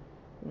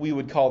 we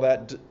would call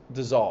that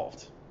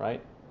dissolved,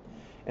 right?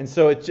 And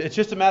so it's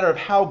just a matter of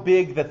how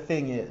big the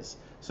thing is.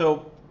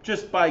 So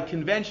just by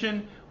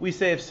convention, we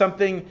say if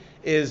something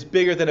is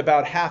bigger than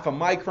about half a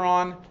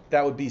micron,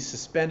 that would be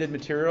suspended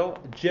material.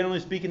 Generally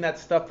speaking,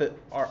 that's stuff that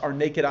our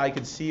naked eye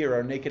could see, or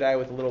our naked eye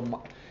with a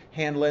little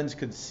hand lens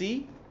could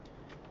see.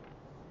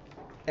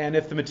 And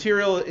if the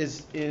material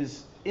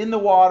is in the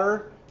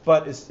water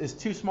but is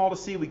too small to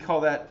see, we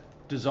call that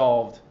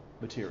dissolved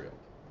material.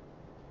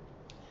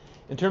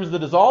 In terms of the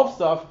dissolved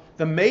stuff,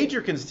 the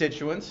major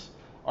constituents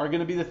are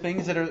going to be the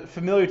things that are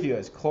familiar to you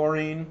as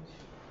chlorine,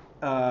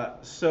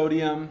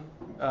 sodium,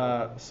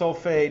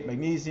 sulfate,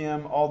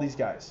 magnesium, all these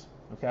guys.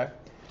 Okay?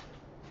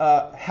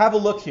 Have a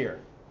look here.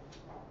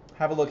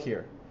 Have a look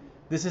here.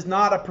 This is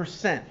not a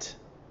percent.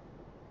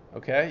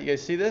 Okay? You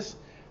guys see this?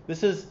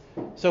 This is,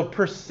 so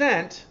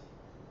percent,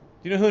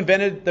 do you know who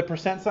invented the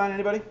percent sign?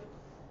 Anybody?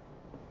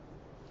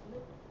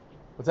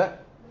 What's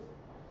that?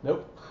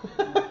 Nope.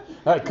 All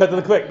right, cut to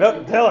the quick.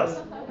 Nope, tell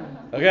us.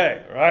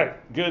 Okay, all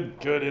right, good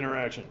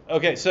interaction.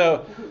 Okay,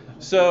 so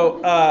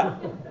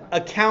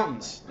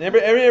accountants.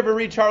 Everybody ever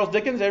read Charles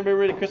Dickens? Everybody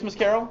read A Christmas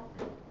Carol?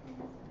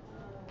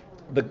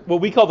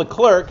 What we call the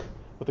clerk,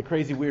 what the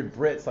crazy weird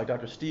Brits like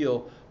Dr.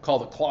 Steele call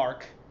the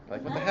Clark.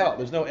 Like, what the hell?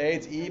 There's no A,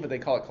 it's E, but they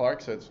call it Clark,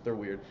 so they're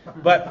weird.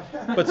 But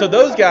so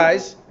those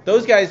guys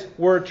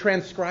were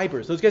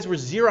transcribers. Those guys were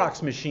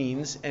Xerox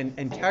machines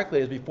and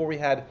calculators before we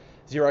had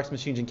Xerox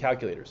machines and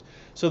calculators.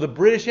 So the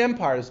British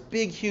Empire is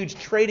big, huge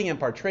trading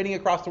empire, trading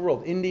across the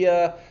world.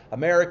 India,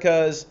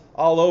 Americas,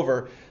 all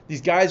over.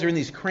 These guys are in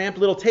these cramped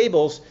little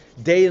tables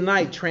day and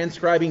night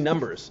transcribing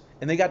numbers.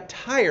 And they got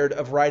tired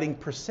of writing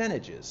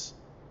percentages.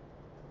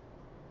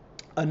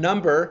 A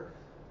number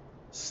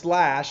 /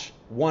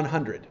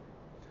 100.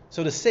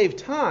 So to save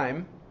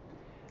time,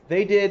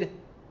 they did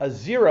a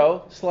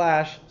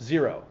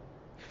 0/0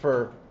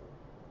 for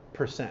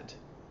percent.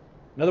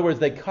 In other words,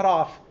 they cut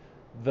off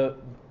the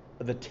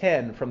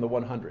 10 from the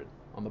 100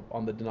 on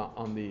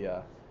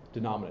the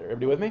denominator.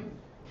 Everybody with me?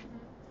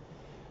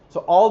 So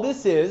all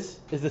this is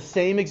the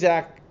same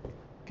exact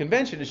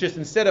convention. It's just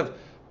instead of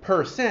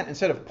percent,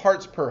 instead of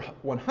parts per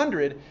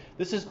 100,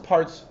 this is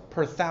parts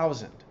per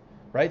 1,000,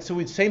 right?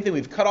 So same thing.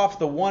 We've cut off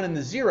the 1 and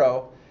the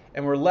 0,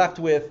 and we're left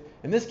with,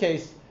 in this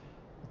case,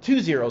 2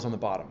 zeros on the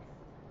bottom.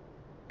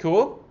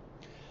 Cool?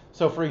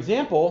 So for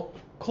example,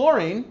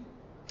 chlorine,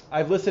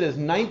 I've listed as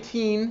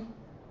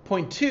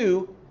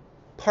 19.2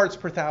 parts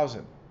per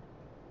 1,000.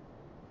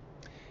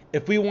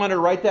 If we want to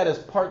write that as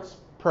parts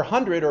per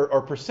 100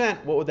 or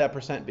percent, what would that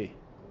percent be?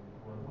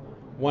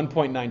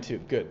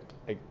 1.92. Good.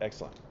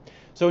 Excellent.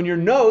 So in your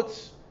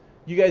notes,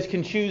 you guys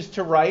can choose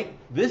to write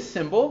this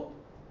symbol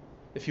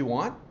if you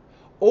want,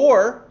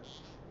 or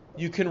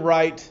you can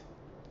write,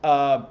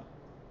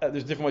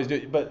 there's different ways to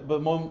do it, but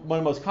one of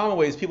the most common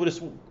ways, people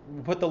just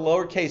put the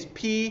lowercase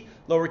p,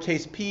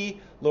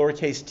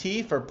 lowercase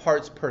t for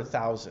parts per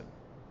 1,000.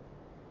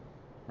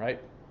 Right?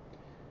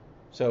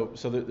 So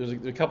there's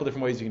a couple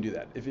different ways you can do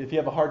that. If you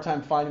have a hard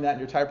time finding that in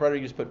your typewriter,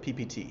 you just put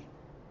PPT.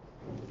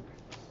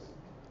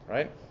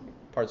 Right?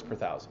 Parts per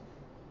 1,000.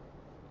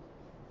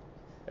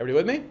 Everybody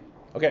with me?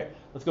 Okay,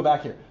 let's go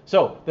back here.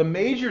 So the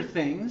major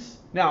things,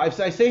 now I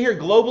say here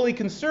globally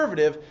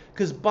conservative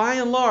because by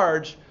and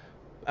large,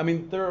 I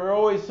mean, there are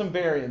always some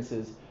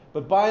variances,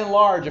 but by and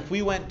large, if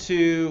we went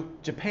to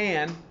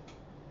Japan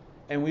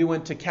and we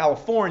went to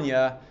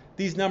California,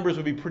 these numbers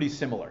would be pretty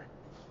similar.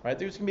 Right?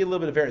 There's going to be a little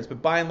bit of variance,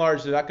 but by and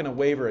large, they're not going to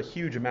waver a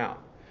huge amount.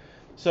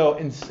 So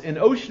in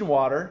ocean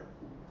water,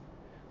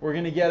 we're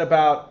going to get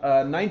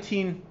about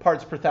 19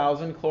 parts per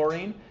 1,000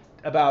 chlorine,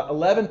 about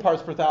 11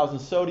 parts per 1,000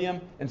 sodium,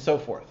 and so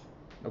forth.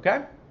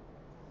 Okay?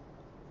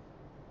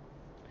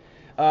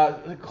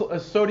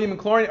 Sodium and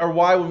chlorine are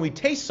why when we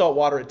taste salt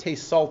water, it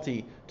tastes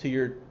salty to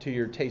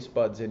your taste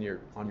buds on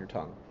your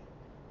tongue.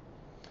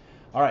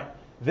 All right.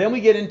 Then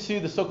we get into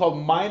the so-called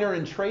minor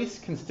and trace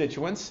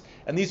constituents,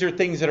 and these are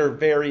things that are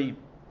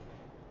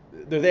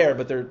they're there,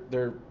 but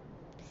they're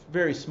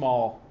very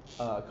small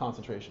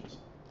concentrations.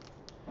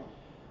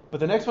 But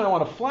the next one I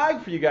want to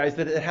flag for you guys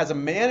that it has a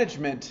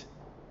management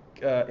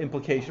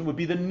implication would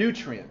be the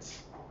nutrients.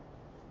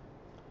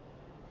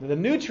 Now, the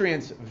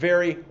nutrients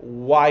vary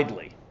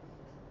widely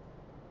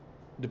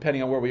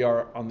depending on where we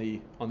are on the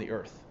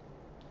Earth.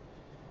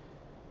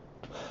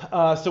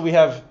 So we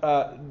have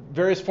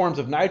various forms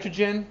of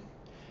nitrogen,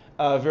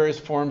 various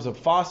forms of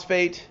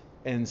phosphate,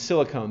 and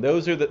silicone.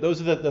 Those are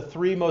the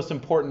three most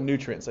important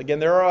nutrients. Again,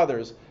 there are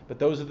others, but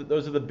those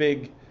are the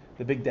big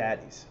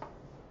daddies.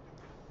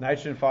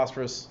 Nitrogen,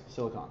 phosphorus,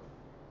 silicon.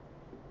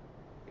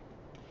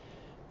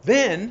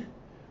 Then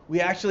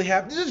we actually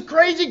have, this is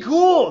crazy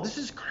cool. This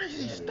is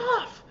crazy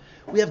stuff.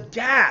 We have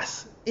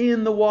gas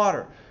in the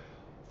water.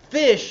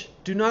 Fish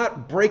do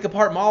not break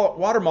apart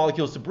water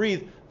molecules to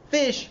breathe.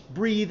 Fish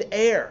breathe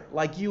air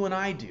like you and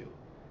I do.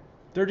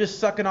 They're just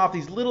sucking off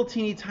these little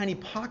teeny tiny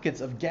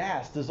pockets of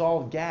gas,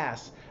 dissolved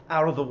gas,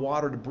 out of the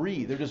water to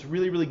breathe. They're just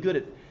really, really good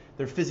at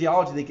their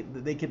physiology.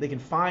 They can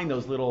find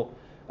those little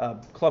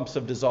clumps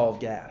of dissolved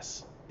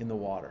gas in the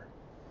water.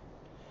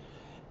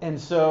 And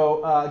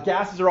so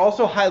gases are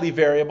also highly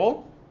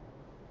variable.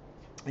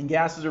 And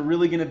gases are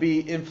really going to be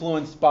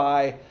influenced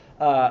by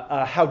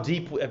how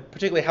deep,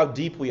 particularly how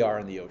deep we are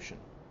in the ocean.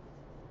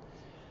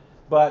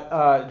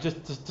 But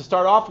just to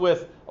start off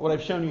with, what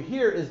I've shown you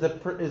here is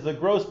the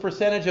gross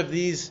percentage of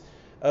these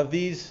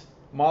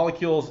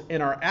molecules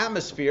in our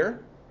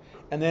atmosphere,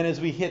 and then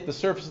as we hit the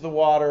surface of the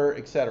water,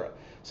 etc.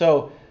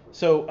 So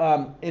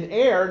in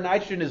air,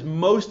 nitrogen is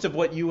most of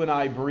what you and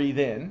I breathe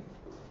in.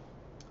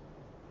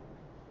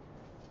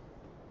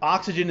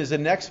 Oxygen is the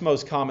next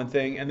most common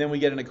thing, and then we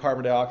get into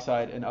carbon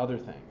dioxide and other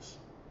things.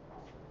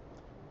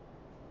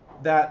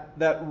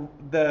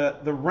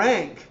 The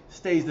rank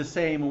stays the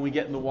same when we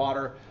get in the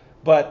water,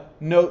 but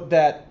note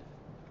that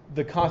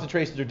the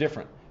concentrations are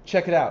different.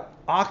 Check it out.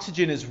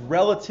 Oxygen is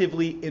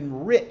relatively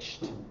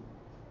enriched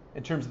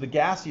in terms of the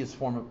gaseous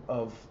form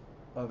of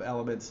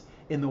elements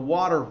in the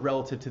water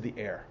relative to the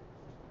air.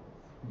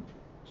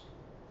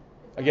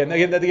 Again,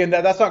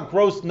 that's not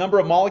gross number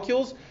of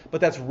molecules, but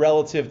that's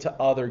relative to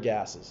other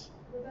gases.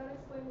 Would that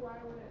explain why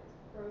when it's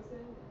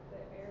frozen, the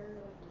air...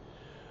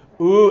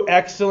 Ooh,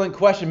 excellent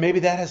question. Maybe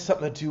that has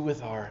something to do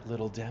with our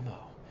little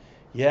demo.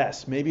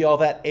 Yes, maybe all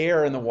that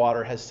air in the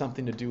water has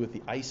something to do with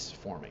the ice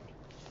forming.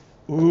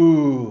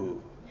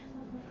 Ooh,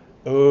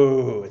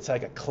 it's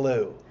like a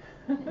clue.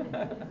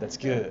 That's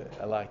good.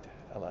 I like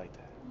that.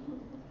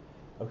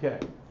 Okay.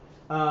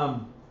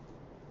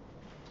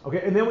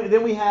 Okay, and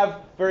then we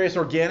have various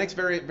organics,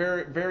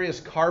 various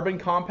carbon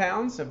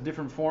compounds of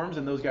different forms,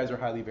 and those guys are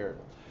highly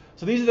variable.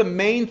 So these are the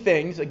main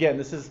things. Again,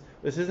 this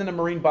isn't a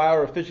marine bio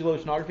or a physical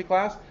oceanography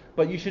class,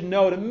 but you should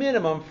know at a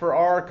minimum for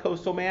our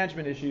coastal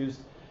management issues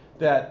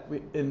that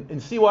in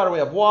seawater we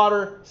have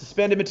water,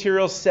 suspended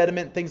materials,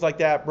 sediment, things like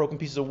that, broken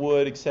pieces of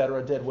wood,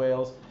 etc., dead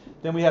whales.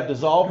 Then we have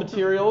dissolved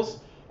materials,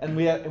 and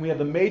we have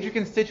the major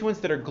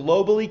constituents that are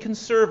globally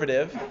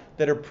conservative,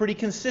 that are pretty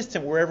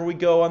consistent wherever we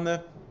go on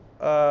the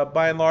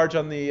by and large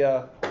on the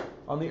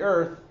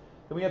Earth.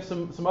 Then we have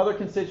some other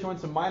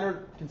constituents, some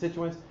minor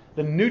constituents.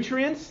 The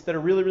nutrients that are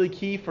really, really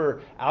key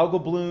for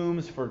algal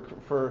blooms, for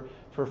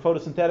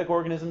photosynthetic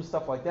organisms,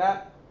 stuff like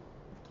that.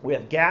 We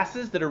have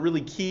gases that are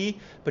really key,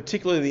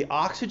 particularly the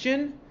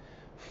oxygen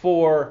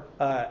for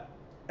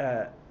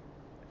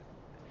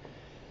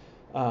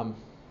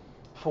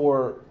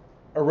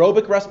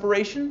aerobic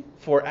respiration,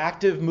 for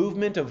active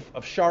movement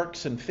of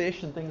sharks and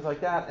fish and things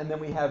like that. And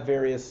then we have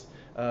various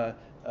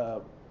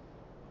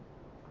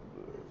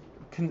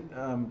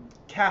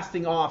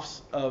casting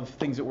offs of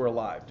things that were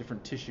alive,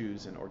 different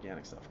tissues and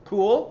organic stuff.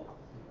 Cool?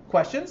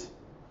 Questions?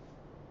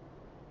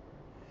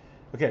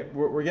 Okay,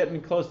 we're getting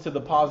close to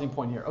the pausing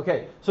point here.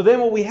 Okay, so then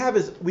what we have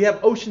is we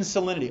have ocean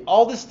salinity.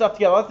 All this stuff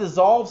together, all that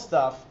dissolved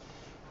stuff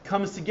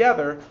comes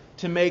together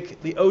to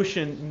make the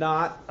ocean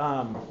not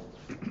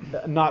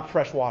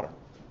fresh water.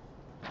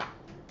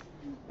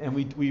 And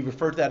we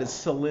refer to that as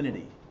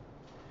salinity.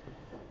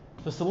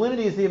 So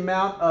salinity is the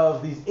amount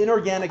of these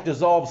inorganic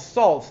dissolved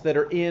salts that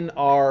are in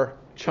our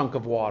chunk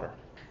of water.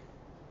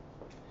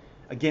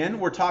 Again,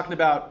 we're talking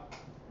about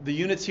the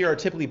units here are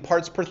typically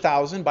parts per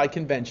thousand by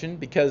convention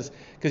because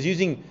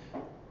using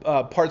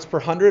parts per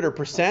hundred or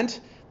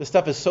percent, the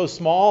stuff is so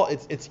small,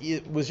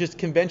 it was just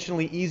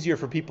conventionally easier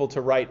for people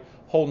to write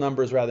whole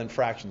numbers rather than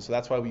fractions. So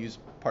that's why we use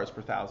parts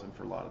per thousand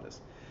for a lot of this.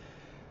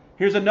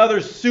 Here's another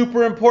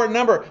super important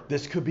number.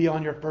 This could be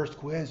on your first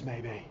quiz,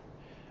 maybe.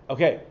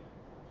 Okay.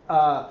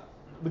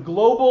 The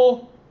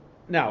global,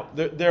 now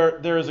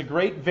there is a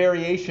great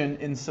variation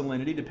in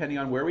salinity depending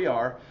on where we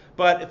are,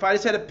 but if I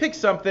just had to pick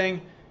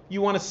something,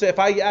 you want to say, if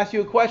I ask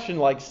you a question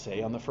like,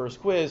 say on the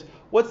first quiz,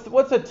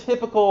 what's a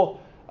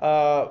typical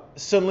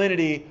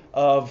salinity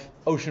of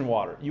ocean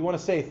water? You want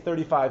to say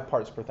 35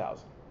 parts per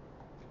thousand.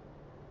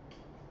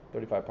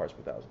 35 parts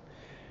per thousand.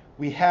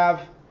 We have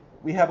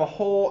a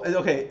whole,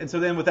 okay, and so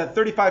then with that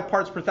 35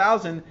 parts per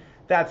thousand,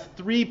 that's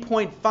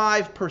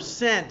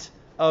 3.5%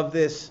 of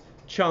this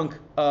chunk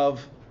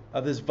of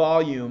this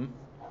volume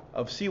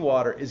of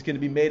seawater is going to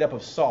be made up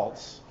of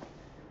salts.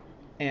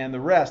 And the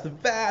rest, the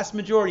vast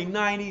majority,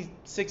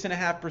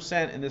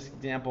 96.5% in this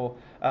example,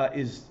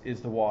 is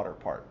the water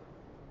part.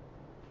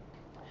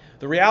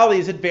 The reality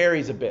is it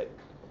varies a bit.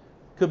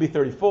 Could be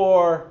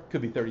 34,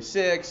 could be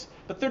 36,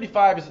 but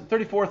 35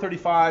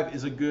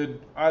 is a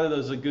good, either of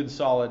those is a good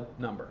solid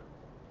number.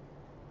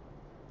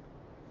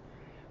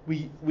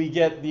 We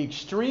get the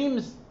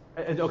extremes.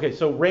 Okay,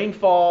 so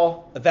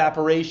rainfall,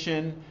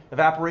 evaporation.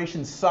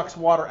 Evaporation sucks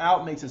water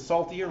out, makes it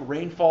saltier.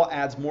 Rainfall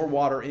adds more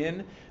water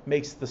in,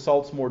 makes the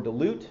salts more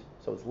dilute,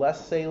 so it's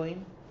less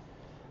saline.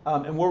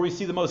 And where we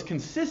see the most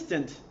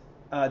consistent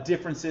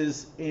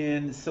differences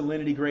in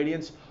salinity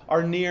gradients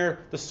are near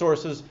the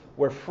sources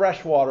where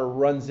fresh water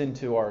runs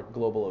into our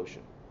global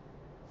ocean.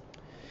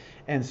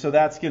 And so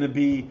that's going to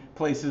be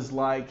places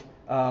like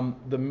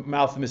the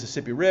mouth of the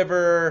Mississippi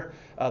River,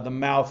 the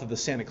mouth of the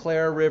Santa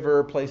Clara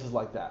River, places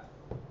like that.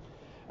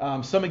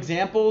 Some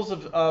examples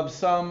of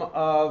some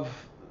of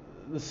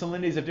the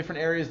salinities of different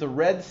areas. The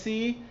Red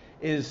Sea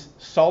is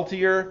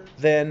saltier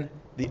than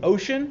the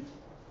ocean.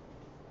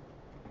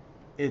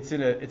 It's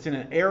in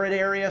an arid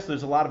area, so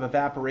there's a lot of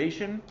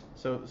evaporation.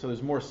 So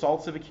there's more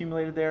salts have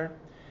accumulated there.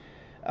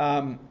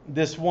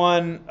 This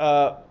one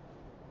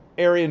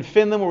area in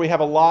Finland where we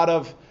have a lot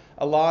of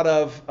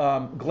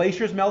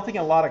glaciers melting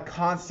and a lot of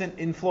constant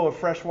inflow of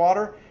fresh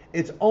water.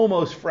 It's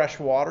almost fresh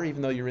water,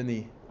 even though you're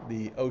in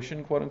the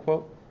ocean, quote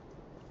unquote.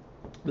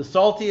 The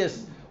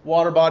saltiest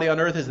water body on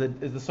Earth is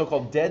the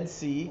so-called Dead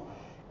Sea,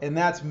 and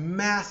that's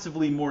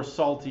massively more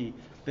salty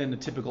than the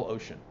typical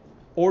ocean.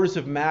 Orders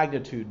of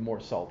magnitude more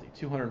salty,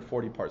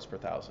 240 parts per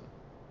thousand.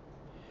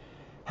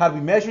 How do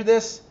we measure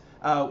this?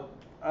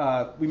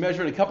 We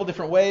measure it a couple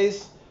different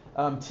ways.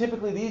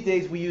 Typically these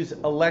days we use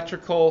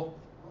electrical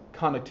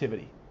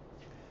conductivity.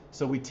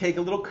 So we take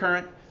a little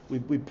current, we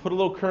put a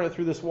little current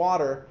through this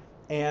water,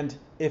 and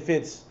if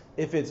it's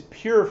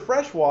pure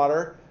fresh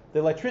water, the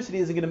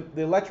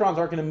electrons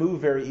aren't going to move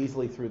very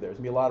easily through there. There's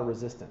going to be a lot of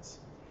resistance.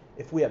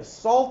 If we have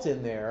salt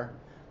in there,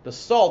 the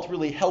salt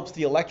really helps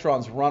the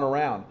electrons run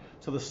around.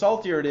 So the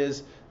saltier it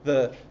is,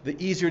 the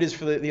easier it is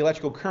for the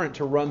electrical current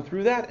to run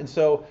through that. And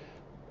so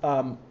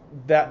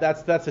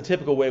that's a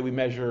typical way we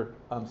measure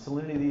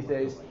salinity these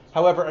days.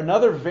 However,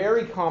 another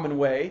very common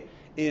way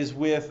is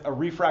with a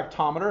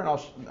refractometer,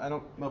 and I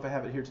don't know if I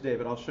have it here today,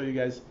 but I'll show you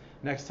guys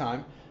next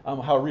time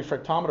how a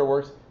refractometer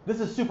works. This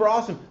is super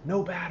awesome.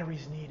 No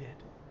batteries needed.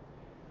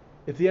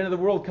 If the end of the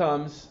world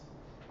comes,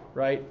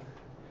 right,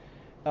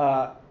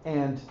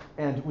 and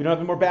we don't have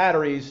any more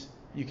batteries,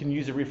 you can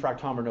use a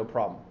refractometer, no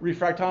problem.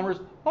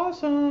 Refractometers,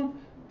 awesome. Do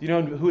you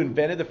know who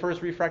invented the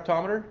first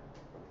refractometer?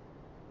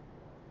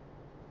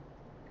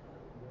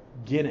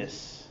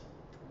 Guinness,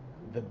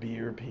 the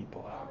beer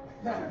people.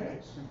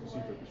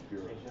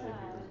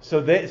 So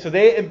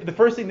the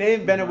first thing they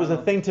invented was a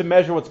thing to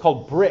measure what's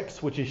called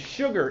Brix, which is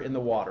sugar in the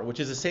water,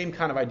 which is the same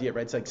kind of idea,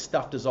 right? It's like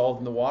stuff dissolved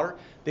in the water.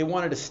 They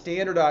wanted to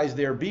standardize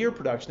their beer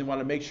production. They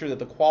wanted to make sure that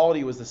the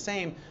quality was the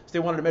same. So they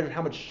wanted to measure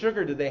how much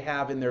sugar did they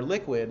have in their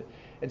liquid.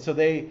 And so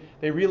they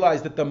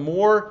realized that the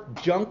more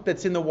junk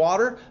that's in the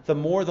water, the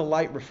more the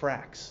light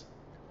refracts.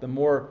 The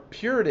more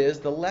pure it is,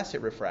 the less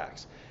it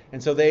refracts.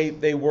 And so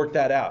they worked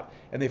that out.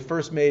 And they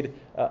first made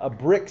a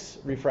Brix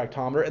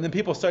refractometer. And then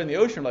people studying the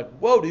ocean were like,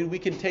 whoa, dude, we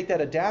can take that,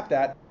 adapt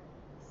that.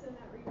 So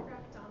that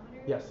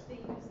refractometer, Yes. they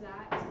use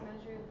that to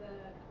measure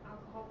the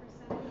alcohol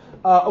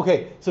percentage?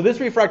 Okay, so this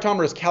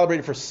refractometer is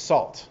calibrated for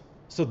salt.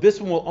 So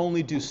this one will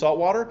only do salt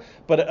water,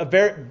 but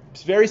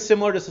it's very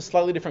similar, just a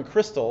slightly different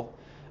crystal.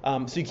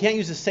 So you can't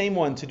use the same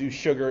one to do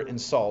sugar and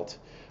salt,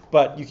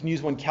 but you can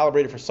use one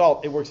calibrated for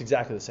salt. It works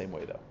exactly the same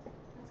way, though.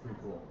 Pretty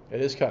cool.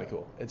 It is kind of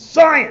cool. It's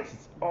science!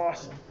 It's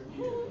awesome.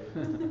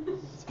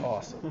 It's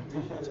awesome.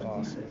 It's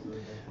awesome.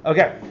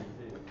 Okay.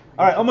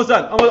 All right, almost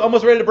done.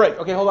 Almost ready to break.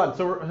 Okay, hold on.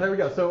 So here we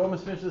go. So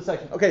almost finished this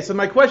section. Okay, so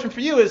my question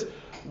for you is,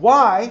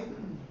 why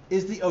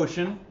is the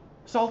ocean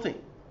salty?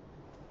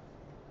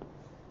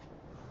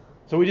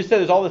 So we just said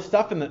there's all this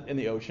stuff in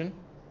the ocean.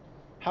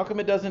 How come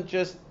it doesn't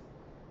just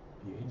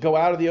go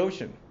out of the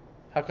ocean?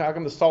 How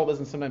come the salt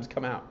doesn't sometimes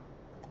come out?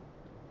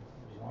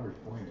 Water's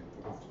buoyant.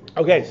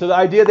 Okay, so the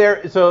idea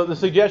there, so the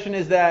suggestion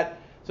is that,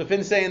 so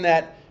Finn's saying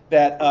that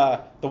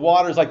the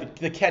water is like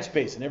the catch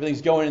basin.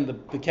 Everything's going in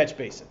the catch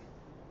basin.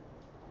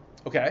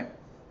 Okay.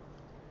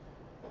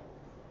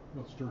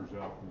 Well, it stirs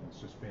up and it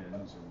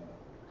suspends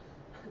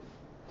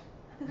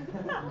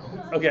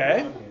and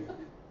Okay.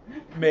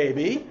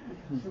 Maybe.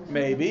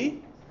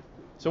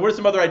 So what are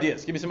some other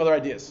ideas? Give me some other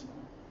ideas.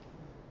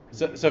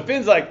 So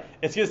Finn's like,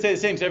 it's going to stay the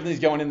same because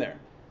everything's going in there.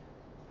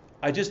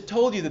 I just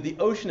told you that the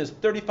ocean is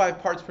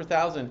 35 parts per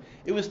thousand.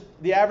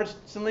 The average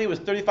salinity was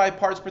 35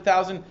 parts per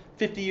thousand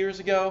 50 years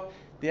ago.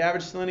 The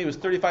average salinity was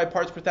 35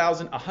 parts per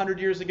thousand 100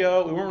 years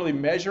ago. We weren't really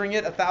measuring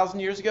it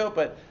 1,000 years ago,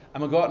 but I'm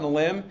going to go out on a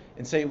limb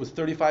and say it was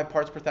 35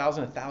 parts per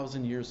thousand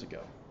 1,000 years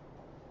ago.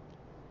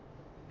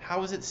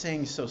 How is it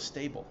saying so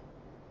stable?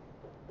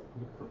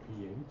 look for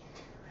pH.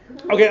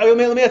 Okay,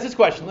 let me ask this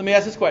question.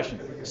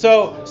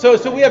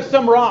 So we have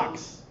some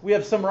rocks.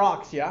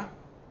 Yeah?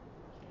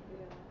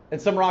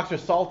 And some rocks are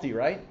salty,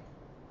 right?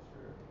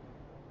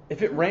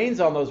 If it rains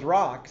on those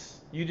rocks,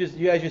 you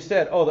as you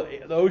said,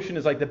 the ocean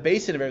is like the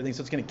basin of everything,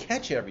 so it's going to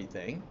catch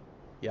everything.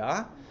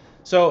 Yeah?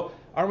 So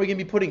aren't we going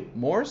to be putting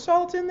more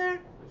salt in there?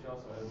 Which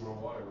also has more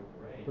water with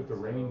the rain. But the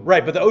rain.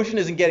 Right, but the ocean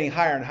isn't getting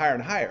higher and higher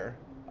and higher.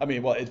 I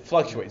mean, well, it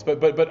fluctuates,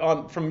 but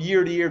on from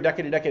year to year,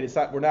 decade to decade, it's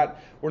not.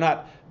 We're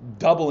not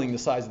doubling the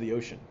size of the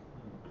ocean.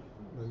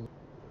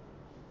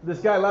 This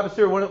guy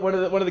Lavoisier, one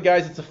of the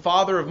guys that's the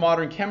father of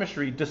modern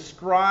chemistry,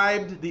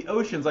 described the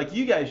oceans like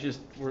you guys just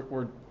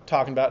were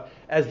talking about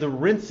as the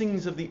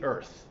rinsings of the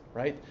earth,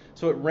 right?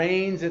 So it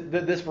rains,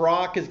 this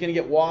rock is going to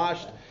get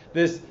washed,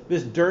 this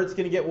dirt's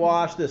going to get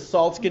washed, this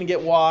salt's going to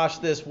get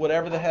washed, this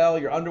whatever the hell,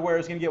 your underwear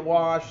is going to get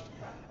washed.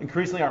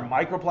 Increasingly, our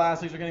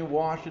microplastics are going to get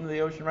washed into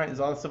the ocean, right?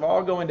 There's all this stuff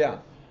all going down.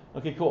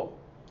 Okay, cool.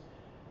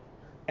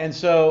 And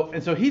so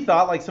he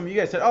thought, like some of you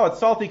guys said, it's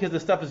salty because the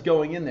stuff is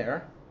going in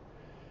there.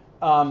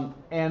 And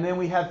then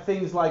we have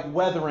things like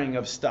weathering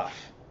of stuff.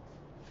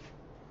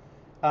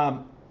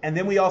 And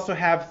then we also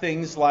have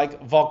things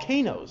like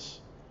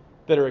volcanoes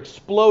that are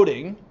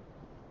exploding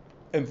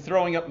and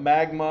throwing up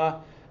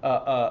magma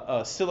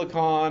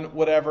silicon,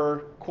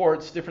 whatever,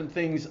 quartz, different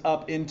things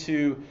up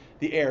into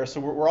the air. So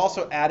we're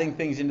also adding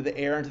things into the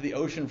air, into the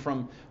ocean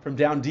from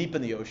down deep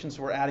in the ocean.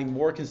 So we're adding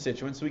more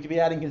constituents. So we could be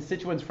adding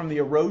constituents from the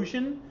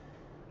erosion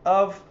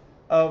of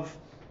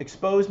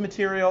exposed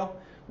material.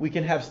 We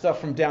can have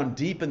stuff from down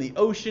deep in the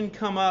ocean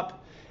come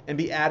up and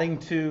be adding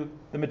to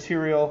the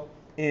material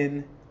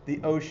in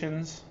the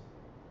oceans.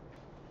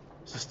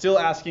 So still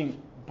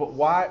asking, but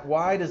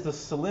why does the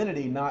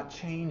salinity not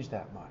change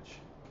that much?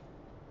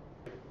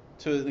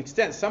 To an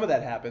extent, some of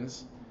that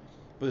happens,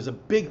 but there's a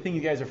big thing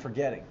you guys are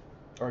forgetting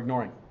or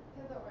ignoring.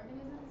 Because the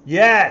organisms?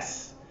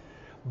 Yes!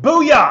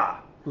 Booyah!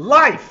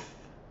 Life!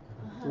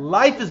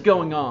 Life is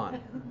going on,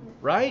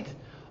 right?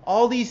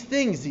 All these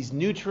things, these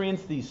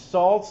nutrients, these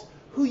salts,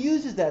 who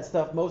uses that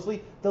stuff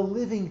mostly? The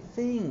living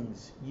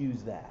things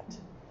use that.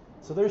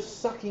 So they're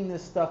sucking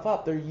this stuff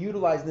up. They're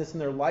utilizing this in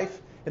their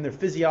life, in their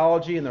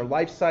physiology, in their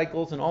life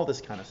cycles, and all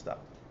this kind of stuff.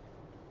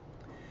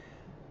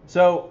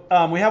 So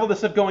we have all this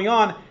stuff going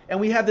on, and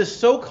we have this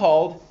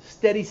so-called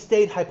steady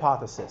state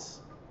hypothesis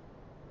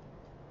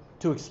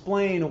to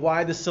explain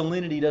why the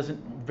salinity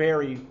doesn't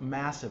vary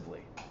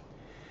massively.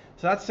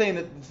 So that's saying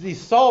that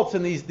these salts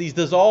and these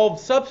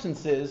dissolved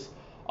substances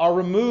are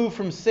removed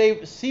from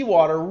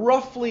seawater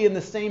roughly in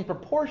the same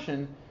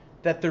proportion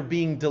that they're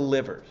being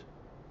delivered.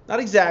 Not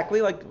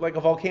exactly, like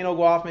a volcano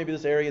go off, maybe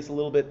this area is a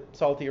little bit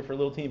saltier for a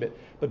little teeny bit.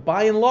 But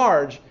by and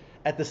large,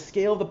 at the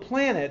scale of the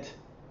planet,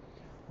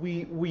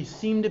 we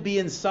seem to be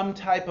in some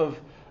type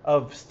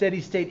of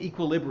steady state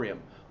equilibrium,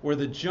 where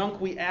the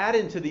junk we add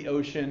into the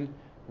ocean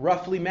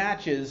roughly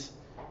matches,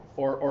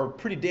 or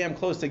pretty damn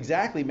close to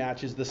exactly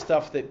matches, the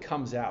stuff that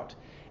comes out.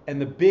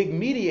 And the big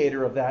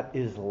mediator of that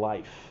is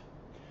life.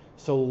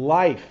 So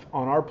life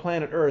on our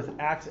planet Earth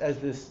acts as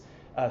this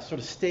sort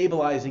of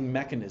stabilizing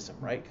mechanism,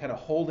 right? Kind of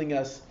holding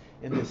us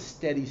in this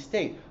steady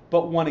state.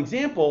 But one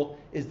example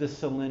is the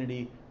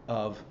salinity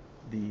of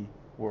the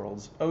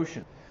world's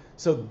ocean.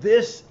 So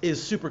this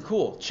is super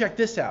cool. Check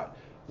this out.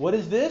 What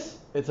is this?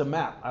 It's a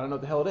map. I don't know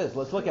what the hell it is.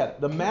 Let's look at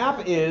it. The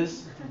map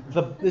is,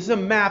 this is a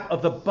map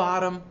of the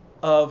bottom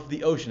of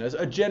the ocean. It's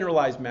a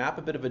generalized map,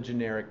 a bit of a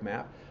generic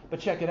map. But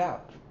check it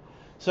out.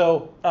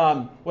 So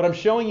what I'm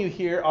showing you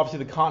here,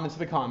 obviously the continents are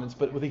the continents,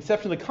 but with the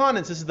exception of the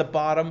continents, this is the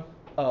bottom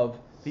of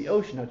the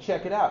ocean. Now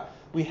check it out.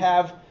 We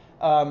have,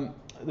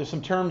 there's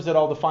some terms that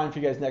I'll define for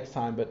you guys next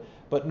time,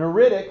 but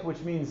neritic, which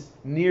means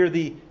near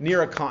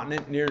a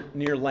continent,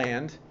 near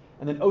land,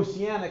 and then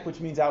oceanic, which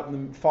means out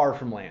in the far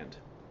from land.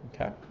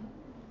 Okay,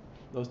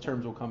 those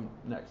terms will come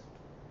next.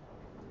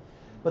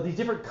 But these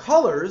different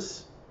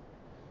colors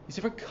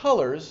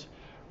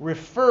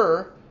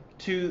refer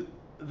to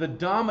the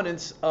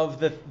dominance of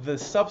the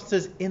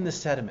substances in the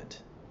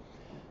sediment.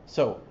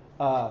 So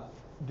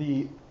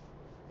the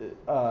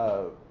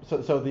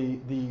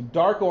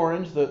dark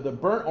orange, the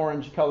burnt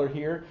orange color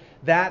here,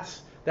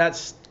 that's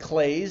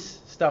clays,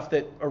 stuff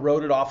that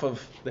eroded off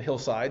of the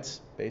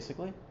hillsides,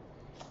 basically.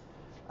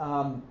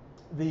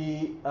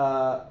 The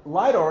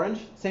light orange,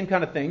 same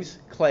kind of things,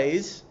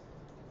 clays.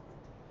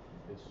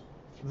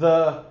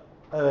 The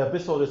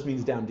abyssal just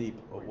means down deep.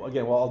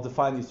 Again, well, I'll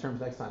define these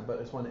terms next time, but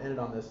I just want to end it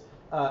on this.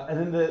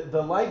 And then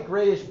the light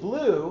grayish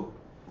blue,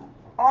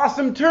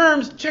 awesome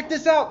terms. Check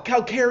this out,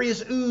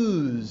 calcareous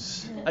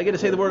ooze. I get to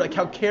say the word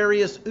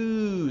calcareous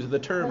ooze, the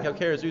term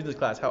calcareous ooze in this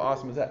class. How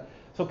awesome is that?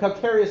 So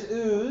calcareous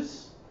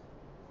ooze.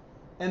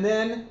 And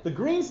then the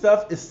green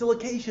stuff is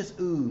silicaceous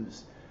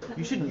ooze.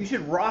 You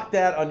should rock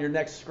that on your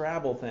next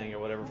Scrabble thing or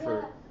whatever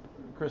for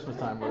Christmas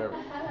time or whatever.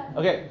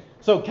 Okay,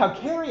 so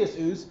calcareous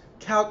ooze,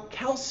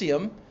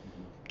 calcium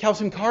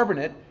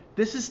carbonate,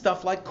 this is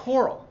stuff like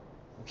coral.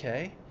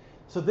 Okay?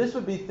 So this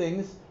would be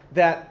things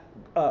that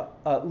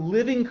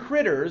living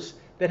critters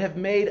that have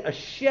made a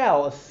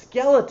shell, a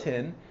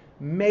skeleton,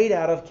 made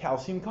out of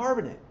calcium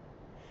carbonate.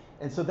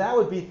 And so that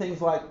would be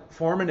things like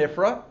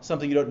foraminifera,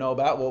 something you don't know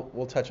about.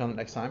 We'll touch on it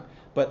next time.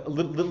 But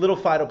little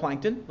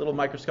phytoplankton, little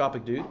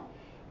microscopic dude.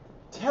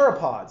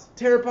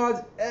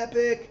 Pteropods,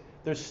 epic.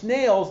 They're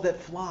snails that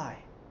fly.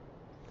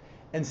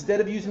 Instead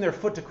of using their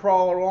foot to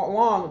crawl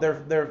along,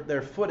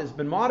 their foot has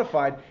been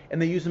modified,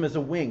 and they use them as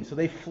a wing. So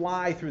they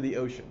fly through the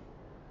ocean.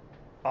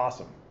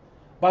 Awesome.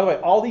 By the way,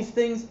 all these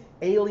things,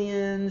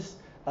 Aliens,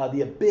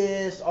 The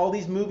Abyss, all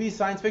these movies,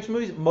 science fiction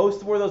movies,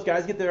 most of where those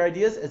guys get their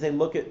ideas is they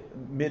look at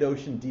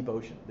mid-ocean, deep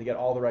ocean. They get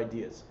all their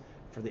ideas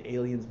for the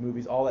Aliens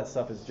movies. All that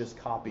stuff is just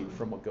copied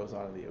from what goes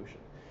on in the ocean.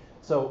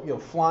 So,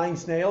 flying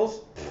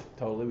snails,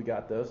 totally, we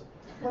got those.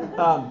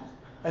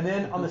 And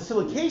then on the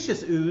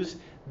silicaceous ooze,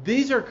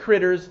 these are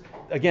critters,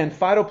 again,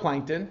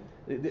 phytoplankton.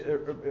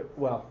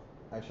 Well,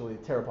 actually,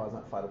 pteropod's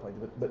not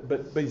phytoplankton,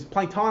 but these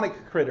planktonic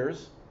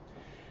critters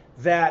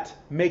that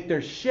make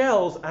their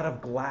shells out of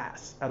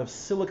glass, out of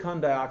silicon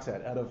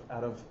dioxide, out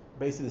of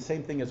basically the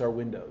same thing as our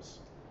windows.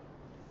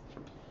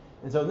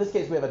 And so in this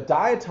case, we have a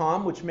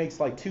diatom, which makes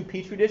like two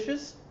petri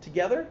dishes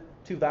together,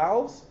 two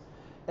valves,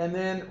 and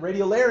then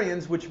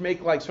radiolarians, which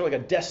make like sort of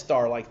like a Death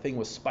Star-like thing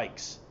with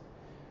spikes.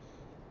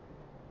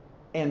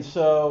 And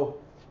so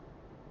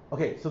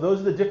Okay, so those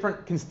are the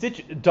different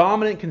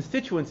dominant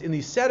constituents in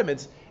these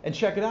sediments, and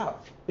check it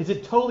out. Is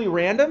it totally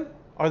random?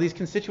 Are these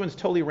constituents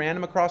totally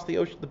random across the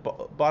ocean, the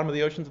bottom of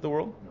the oceans of the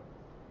world?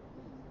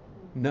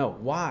 No.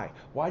 Why?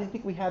 Why do you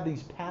think we have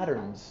these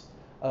patterns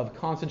of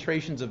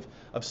concentrations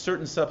of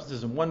certain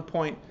substances in one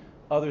point,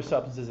 other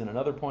substances in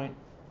another point?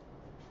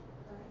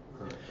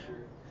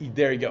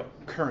 There you go,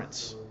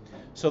 currents.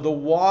 So the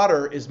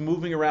water is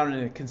moving around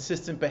in a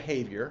consistent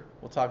behavior.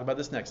 We'll talk about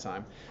this next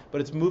time. But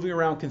it's moving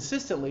around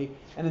consistently,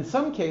 and in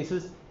some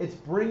cases, it's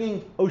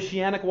bringing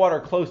oceanic water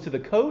close to the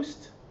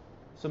coast.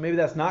 So maybe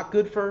that's not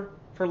good for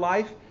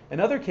life. In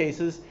other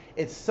cases,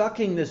 it's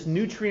sucking this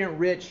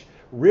nutrient-rich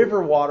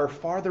river water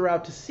farther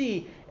out to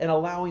sea and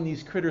allowing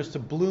these critters to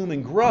bloom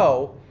and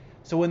grow.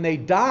 So when they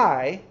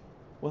die,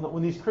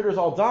 when these critters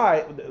all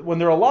die, when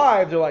they're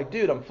alive, they're like,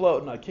 dude, I'm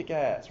floating, I kick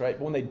ass, right?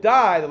 But when they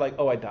die, they're like,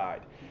 oh, I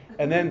died.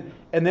 And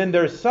then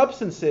their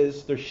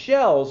substances, their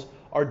shells,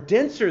 are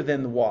denser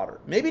than the water.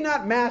 Maybe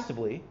not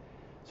massively,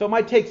 so it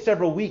might take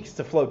several weeks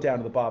to float down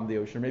to the bottom of the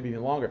ocean, or maybe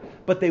even longer,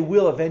 but they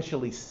will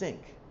eventually sink.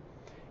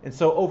 And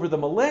so over the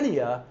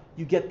millennia,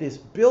 you get this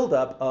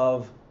buildup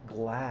of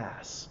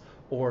glass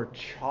or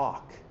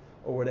chalk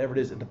or whatever it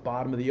is at the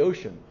bottom of the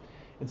ocean.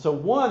 And so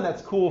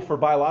that's cool for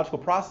biological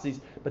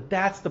processes, but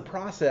that's the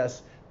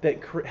process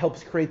that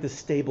helps create the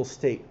stable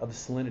state of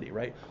salinity,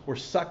 right? We're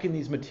sucking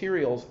these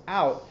materials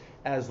out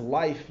as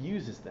life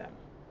uses them.